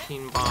attacks at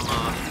King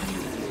Bomb-omb.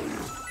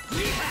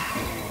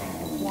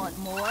 Want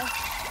more?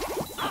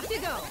 Off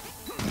you go!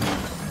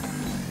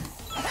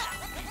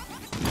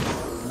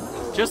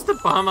 Just the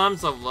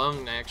Bomb-ombs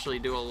alone actually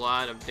do a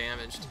lot of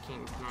damage to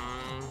King.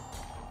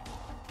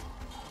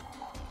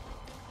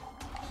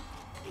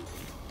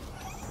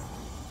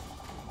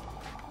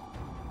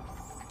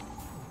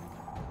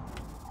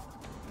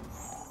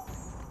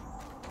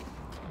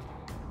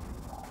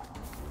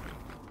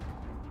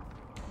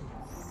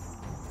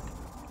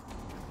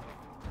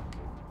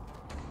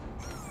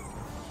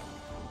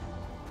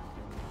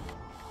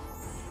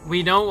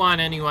 We don't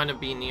want anyone to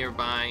be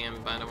nearby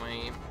him, by the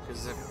way,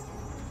 because if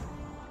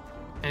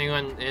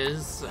anyone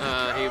is, he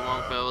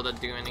won't be able to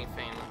do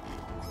anything.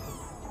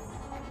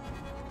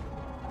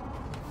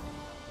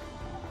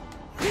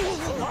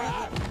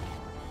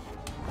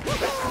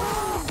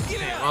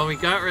 Okay, well, we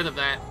got rid of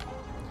that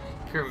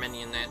Cure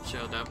minion that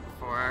showed up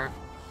before.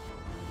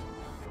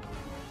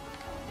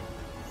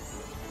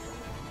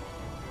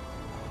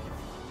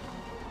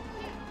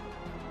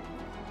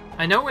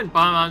 I know when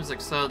Bomb-ombs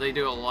explode, they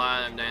do a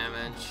lot of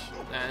damage.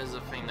 That is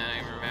a thing that I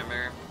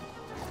remember.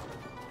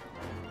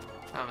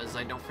 Problem is,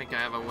 I don't think I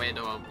have a way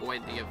to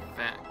avoid the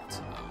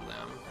effect of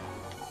them.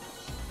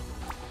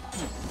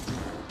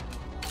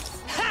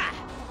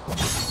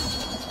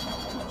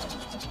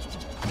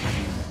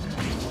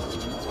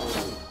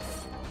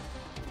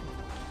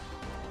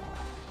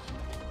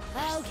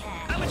 Okay.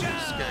 I'm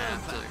just gonna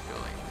have to go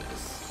like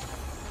this.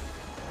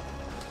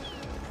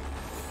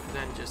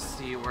 Then just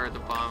see where the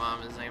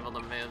Bomb-omb is able to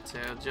move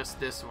to. Just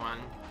this one.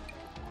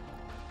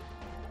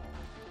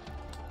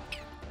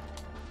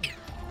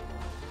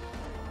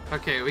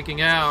 Okay, we can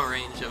get out of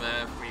range of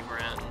it if we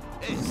run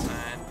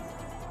inside.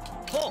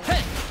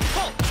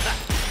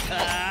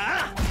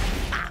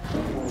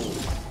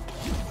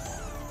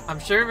 I'm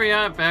sure if we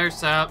had a better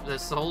setup,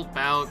 this whole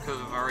battle could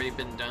have already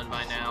been done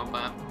by now,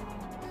 but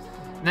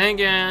then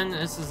again,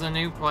 this is a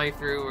new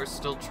playthrough. We're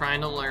still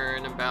trying to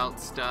learn about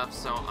stuff,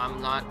 so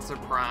I'm not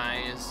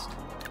surprised.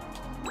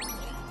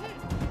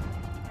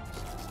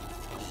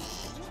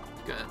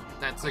 Good.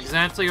 That's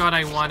exactly what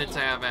I wanted to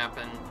have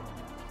happen.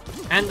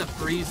 And the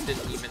freeze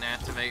didn't even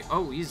activate.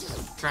 Oh, he's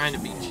trying to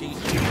be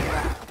cheeky.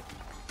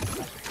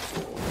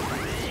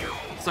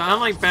 So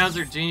unlike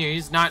Bowser Jr.,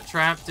 he's not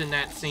trapped in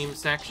that same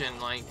section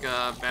like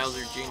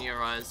Bowser Jr.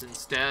 was.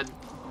 Instead,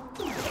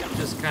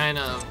 just kind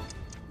of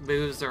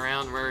moves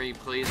around where he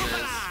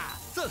pleases.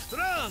 So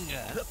strong.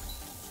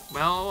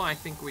 Well, I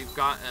think we've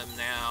got him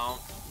now.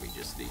 We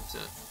just need to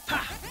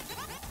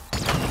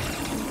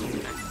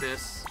like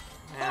this.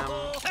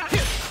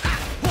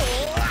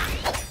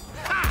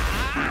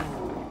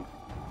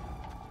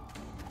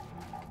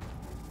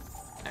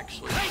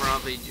 Actually,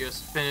 probably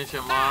just finish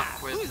him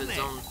off with his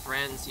own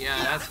friends.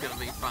 Yeah, that's gonna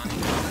be fun.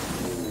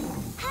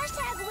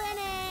 Hashtag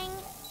winning.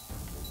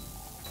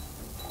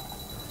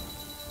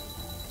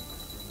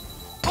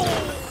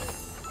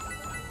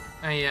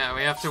 Oh yeah,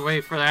 we have to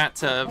wait for that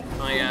to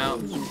play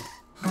out.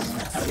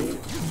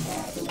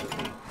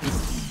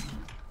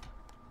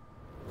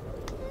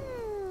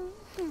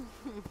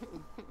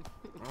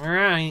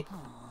 Alright.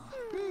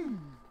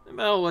 The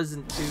battle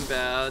wasn't too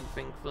bad,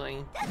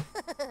 thankfully.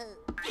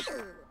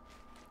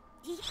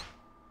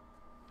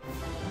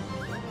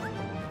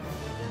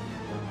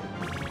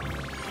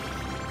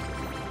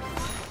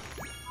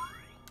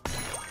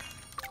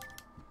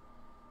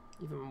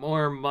 Even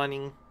more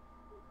money.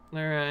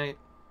 Alright.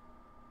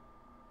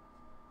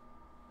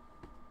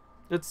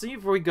 Let's see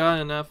if we got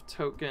enough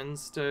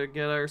tokens to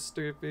get our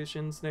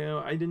starvations now.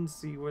 I didn't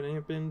see what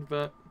happened,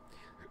 but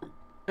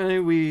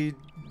we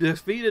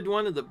defeated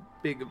one of the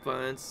big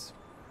opponents.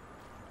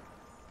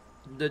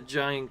 The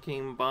giant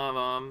King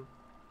Bomb-omb.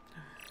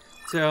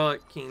 Tell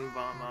it, King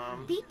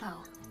Bomb-omb.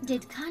 Beepo,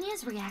 did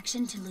Kanya's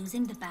reaction to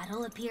losing the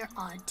battle appear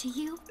odd to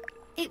you?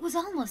 It was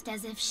almost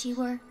as if she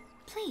were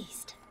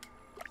pleased.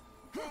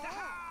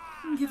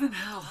 Given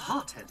how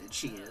hot-headed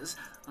she is,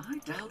 I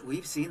doubt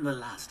we've seen the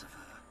last of her.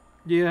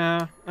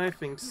 Yeah, I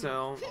think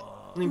so.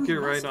 I think you're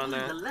right on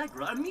that.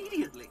 Allegra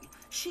immediately.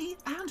 She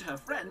and her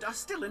friend are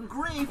still in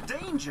grave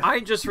danger.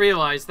 I just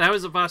realized that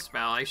was a boss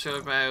battle. I should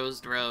have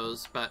used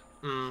Rose, but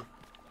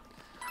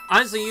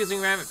honestly, using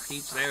Rabbit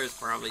Peach there is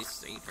probably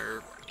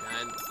safer.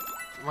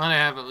 I'd want to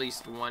have at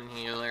least one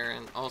healer,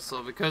 and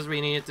also because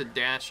we needed to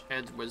dash,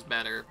 Edge was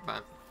better.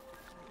 But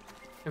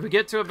if we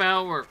get to a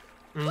battle where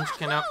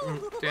cannot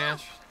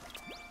dash,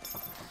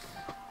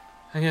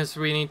 I guess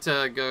we need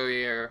to go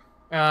here.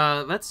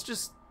 Let's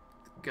just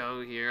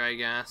go here, I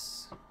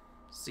guess.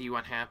 See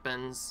what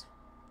happens.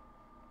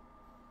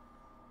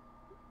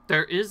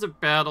 There is a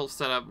battle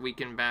setup we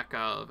can back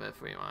out of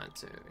if we want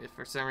to. If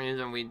for some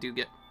reason we do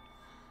get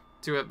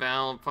to a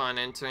battle upon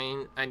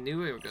entering, I knew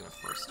we were gonna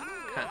force a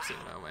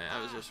cutscene that way.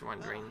 I was just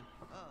wondering.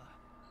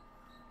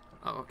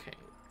 Oh, okay.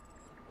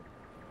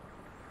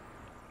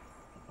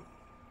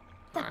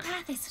 The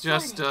path is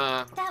just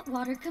flooded. That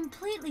water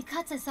completely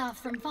cuts us off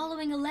from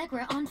following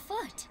Allegra on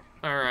foot.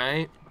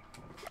 Alright.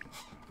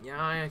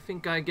 Yeah, I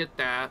think I get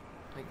that.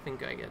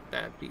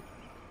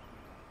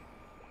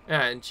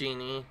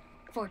 Genie.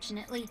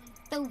 Fortunately,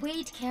 the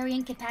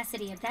weight-carrying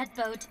capacity of that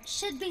boat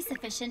should be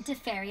sufficient to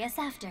ferry us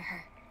after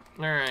her.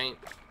 Alright.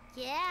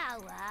 Yeah,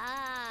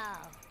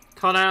 wow.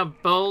 Caught out a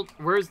boat.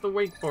 Where's the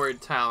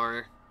wakeboard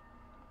tower?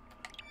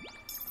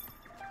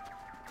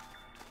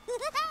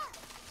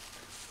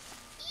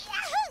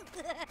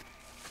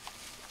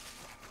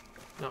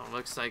 Oh,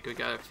 looks like we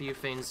got a few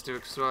things to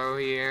explore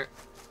here.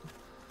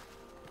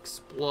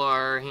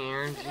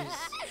 Jeez.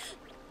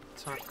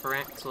 Talk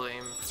correctly.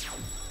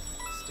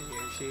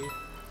 Stay.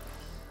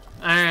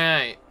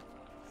 Alright.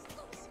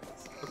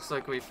 Looks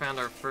like we found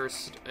our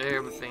first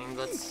everything.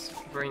 Let's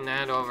bring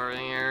that over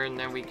here, and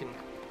then we can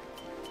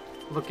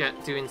look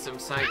at doing some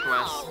side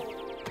quests.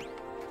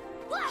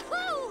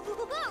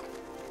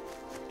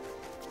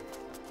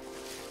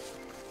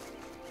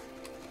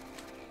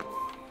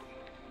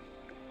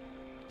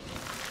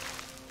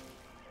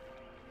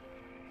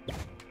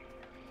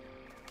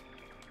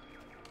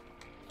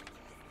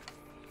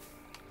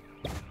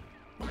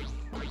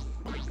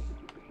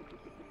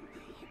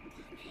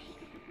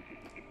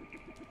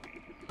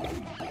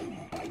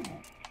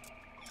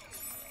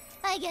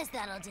 I guess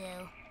that'll do.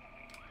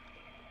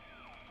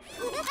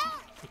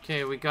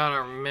 Okay, we got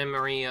our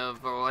memory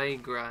of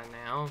Allegra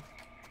now.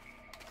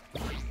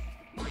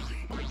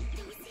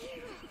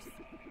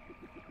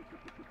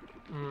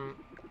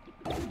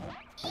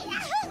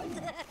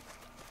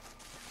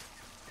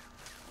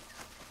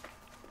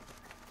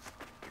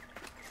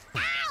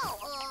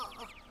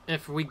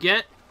 If we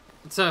get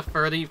to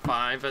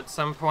 35 at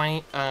some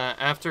point,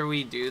 after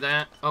we do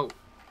that... Oh,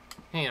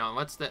 hang on,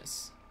 what's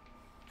this?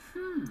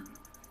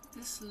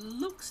 This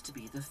looks to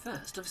be the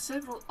first of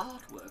several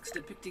artworks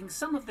depicting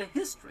some of the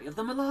history of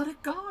the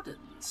melodic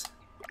gardens.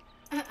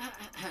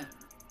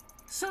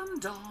 Some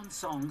dawn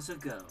songs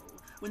ago,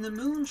 when the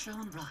moon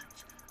shone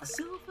bright, a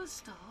silver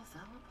star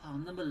fell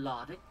upon the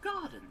melodic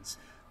gardens.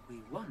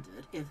 We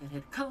wondered if it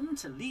had come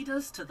to lead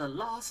us to the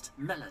lost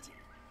melody.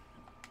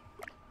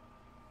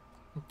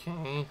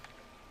 Okay.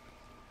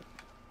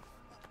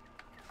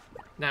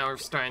 Now we're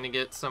starting to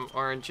get some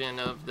origin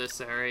of this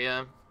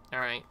area.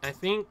 Alright, I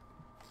think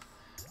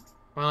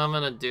what I'm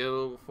gonna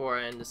do before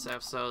I end this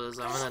episode is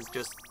I'm gonna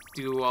just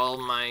do all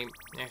my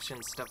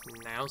action stuff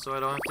now so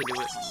I don't have to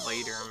do it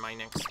later in my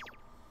next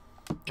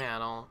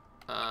battle.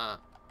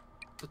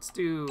 Let's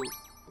do...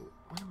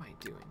 What am I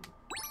doing?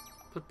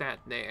 Put that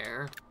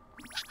there.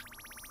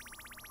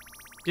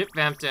 Get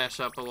Vamp Dash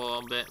up a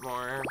little bit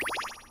more.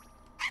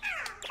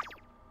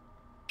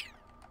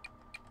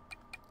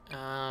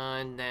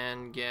 And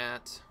then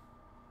get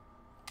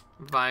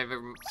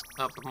Viver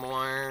up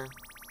more.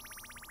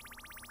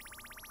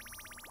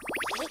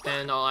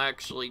 And I'll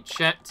actually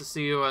check to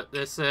see what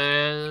this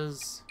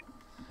is.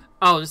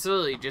 Oh, it's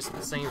really just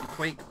the same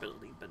Quake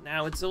ability, but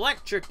now it's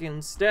electric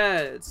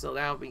instead, so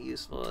that'll be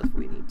useful if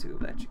we need to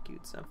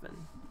electrocute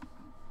something.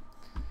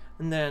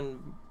 And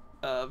then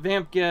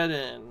Vamp get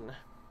and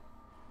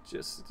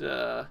just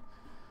the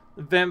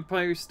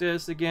Vampire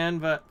status again,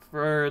 but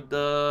for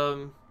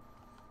the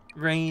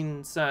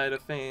rain side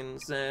of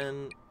things.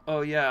 And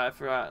oh yeah, I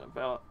forgot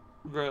about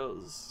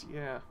Rose.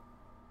 Yeah.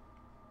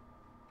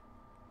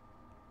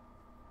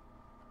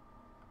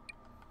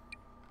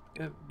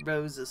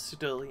 Rose is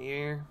still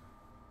here.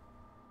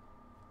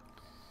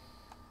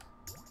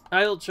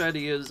 I'll try to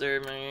use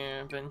her,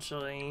 man,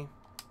 eventually.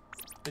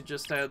 I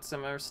just had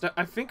some other stuff.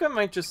 I think I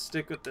might just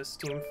stick with this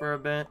team for a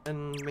bit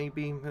and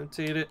maybe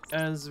mutate it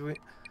as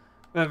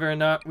whether or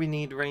not we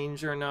need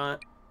range or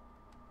not.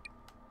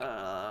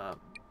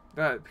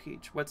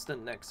 Peach, what's the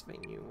next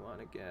thing you want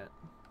to get?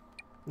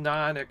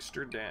 Not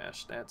extra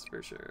dash, that's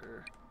for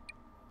sure.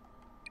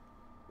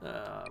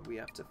 We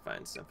have to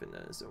find something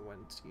that is a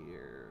 1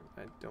 tier.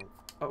 I don't...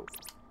 Oh,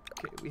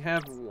 okay, we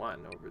have 1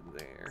 over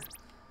there.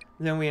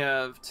 Then we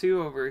have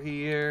 2 over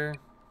here.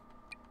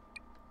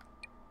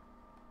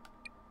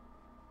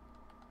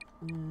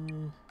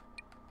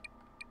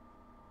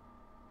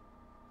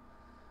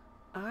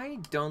 I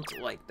don't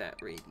like that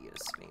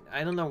radius thing.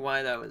 I don't know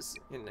why that was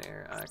in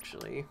there,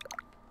 actually.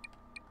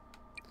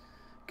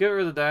 Get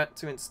rid of that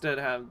to instead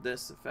have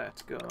this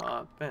effect go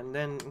up, and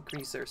then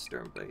increase our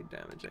Stormblade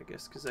damage, I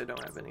guess, because I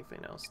don't have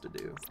anything else to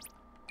do.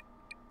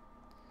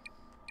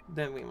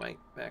 Then we might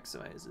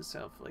maximize his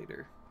health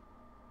later.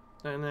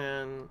 And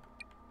then,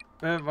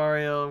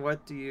 Mario,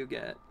 what do you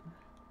get?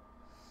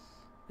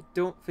 I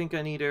don't think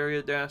I need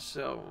area dash,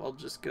 so I'll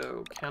just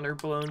go counter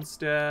blow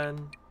instead.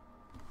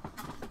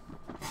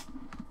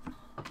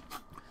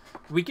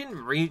 We can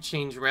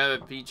rechange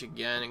Rabbit Peach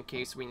again in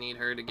case we need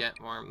her to get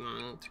more.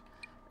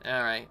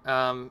 Alright,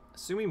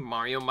 assuming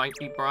Mario might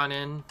be brought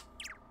in.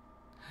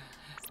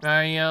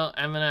 Mario,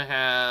 I'm gonna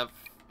have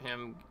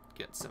him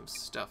get some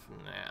stuff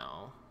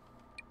now.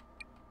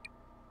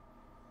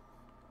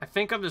 I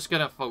think I'm just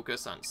gonna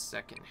focus on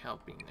second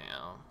helping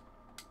now.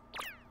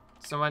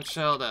 So much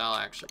so that I'll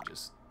actually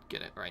just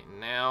get it right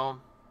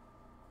now.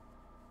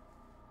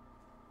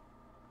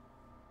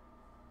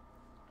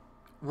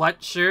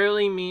 What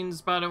Shirley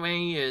means, by the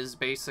way, is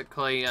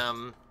basically,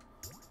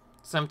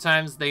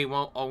 sometimes they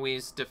won't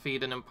always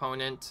defeat an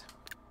opponent.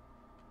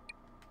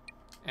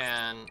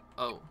 And,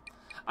 oh.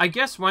 I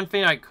guess one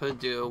thing I could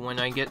do when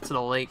I get to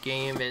the late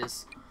game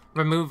is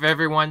remove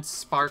everyone's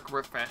spark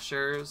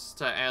refreshers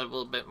to add a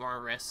little bit more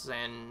risks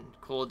and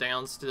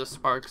cooldowns to the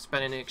sparks,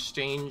 but in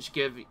exchange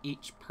give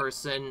each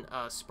person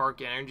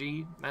spark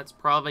energy. That's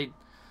probably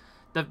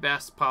the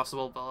best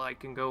possible build I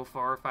can go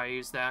for if I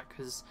use that,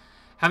 because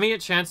having a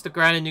chance to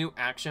grant a new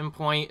action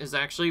point is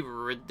actually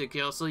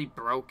ridiculously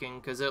broken,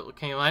 because it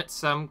can let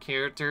some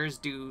characters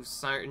do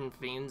certain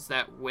things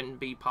that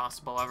wouldn't be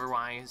possible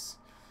otherwise.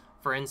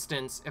 For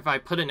instance, if I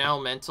put an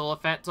elemental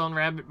effect on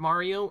Rabbid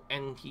Mario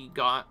and he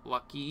got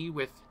lucky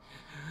with...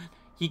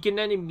 He can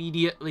then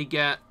immediately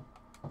get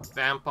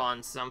Vamp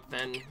on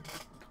something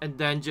and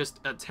then just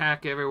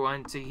attack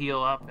everyone to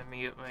heal up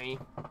immediately.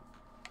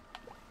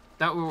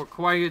 That will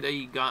require that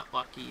he got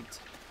lucky,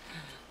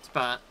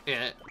 but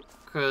it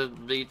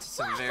could lead to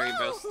some very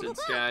busted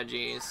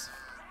strategies.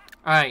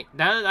 Alright,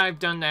 now that I've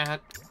done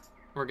that,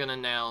 we're gonna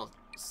now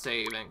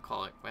save and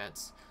call it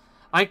quits.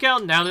 I like how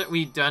now that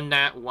we've done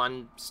that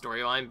one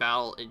storyline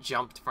battle, it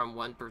jumped from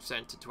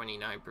 1% to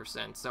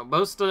 29%. So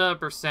most of the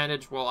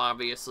percentage will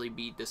obviously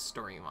be this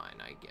storyline,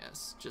 I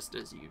guess, just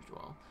as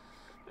usual.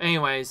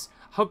 Anyways,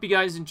 hope you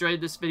guys enjoyed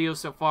this video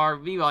so far.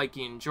 If you like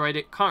you enjoyed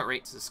it, comment,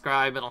 rate,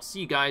 subscribe, and I'll see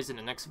you guys in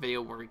the next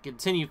video where we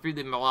continue through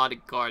the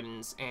Melodic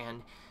Gardens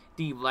and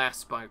the Last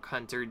Spark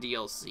Hunter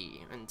DLC.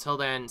 Until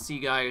then, see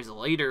you guys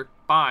later.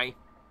 Bye.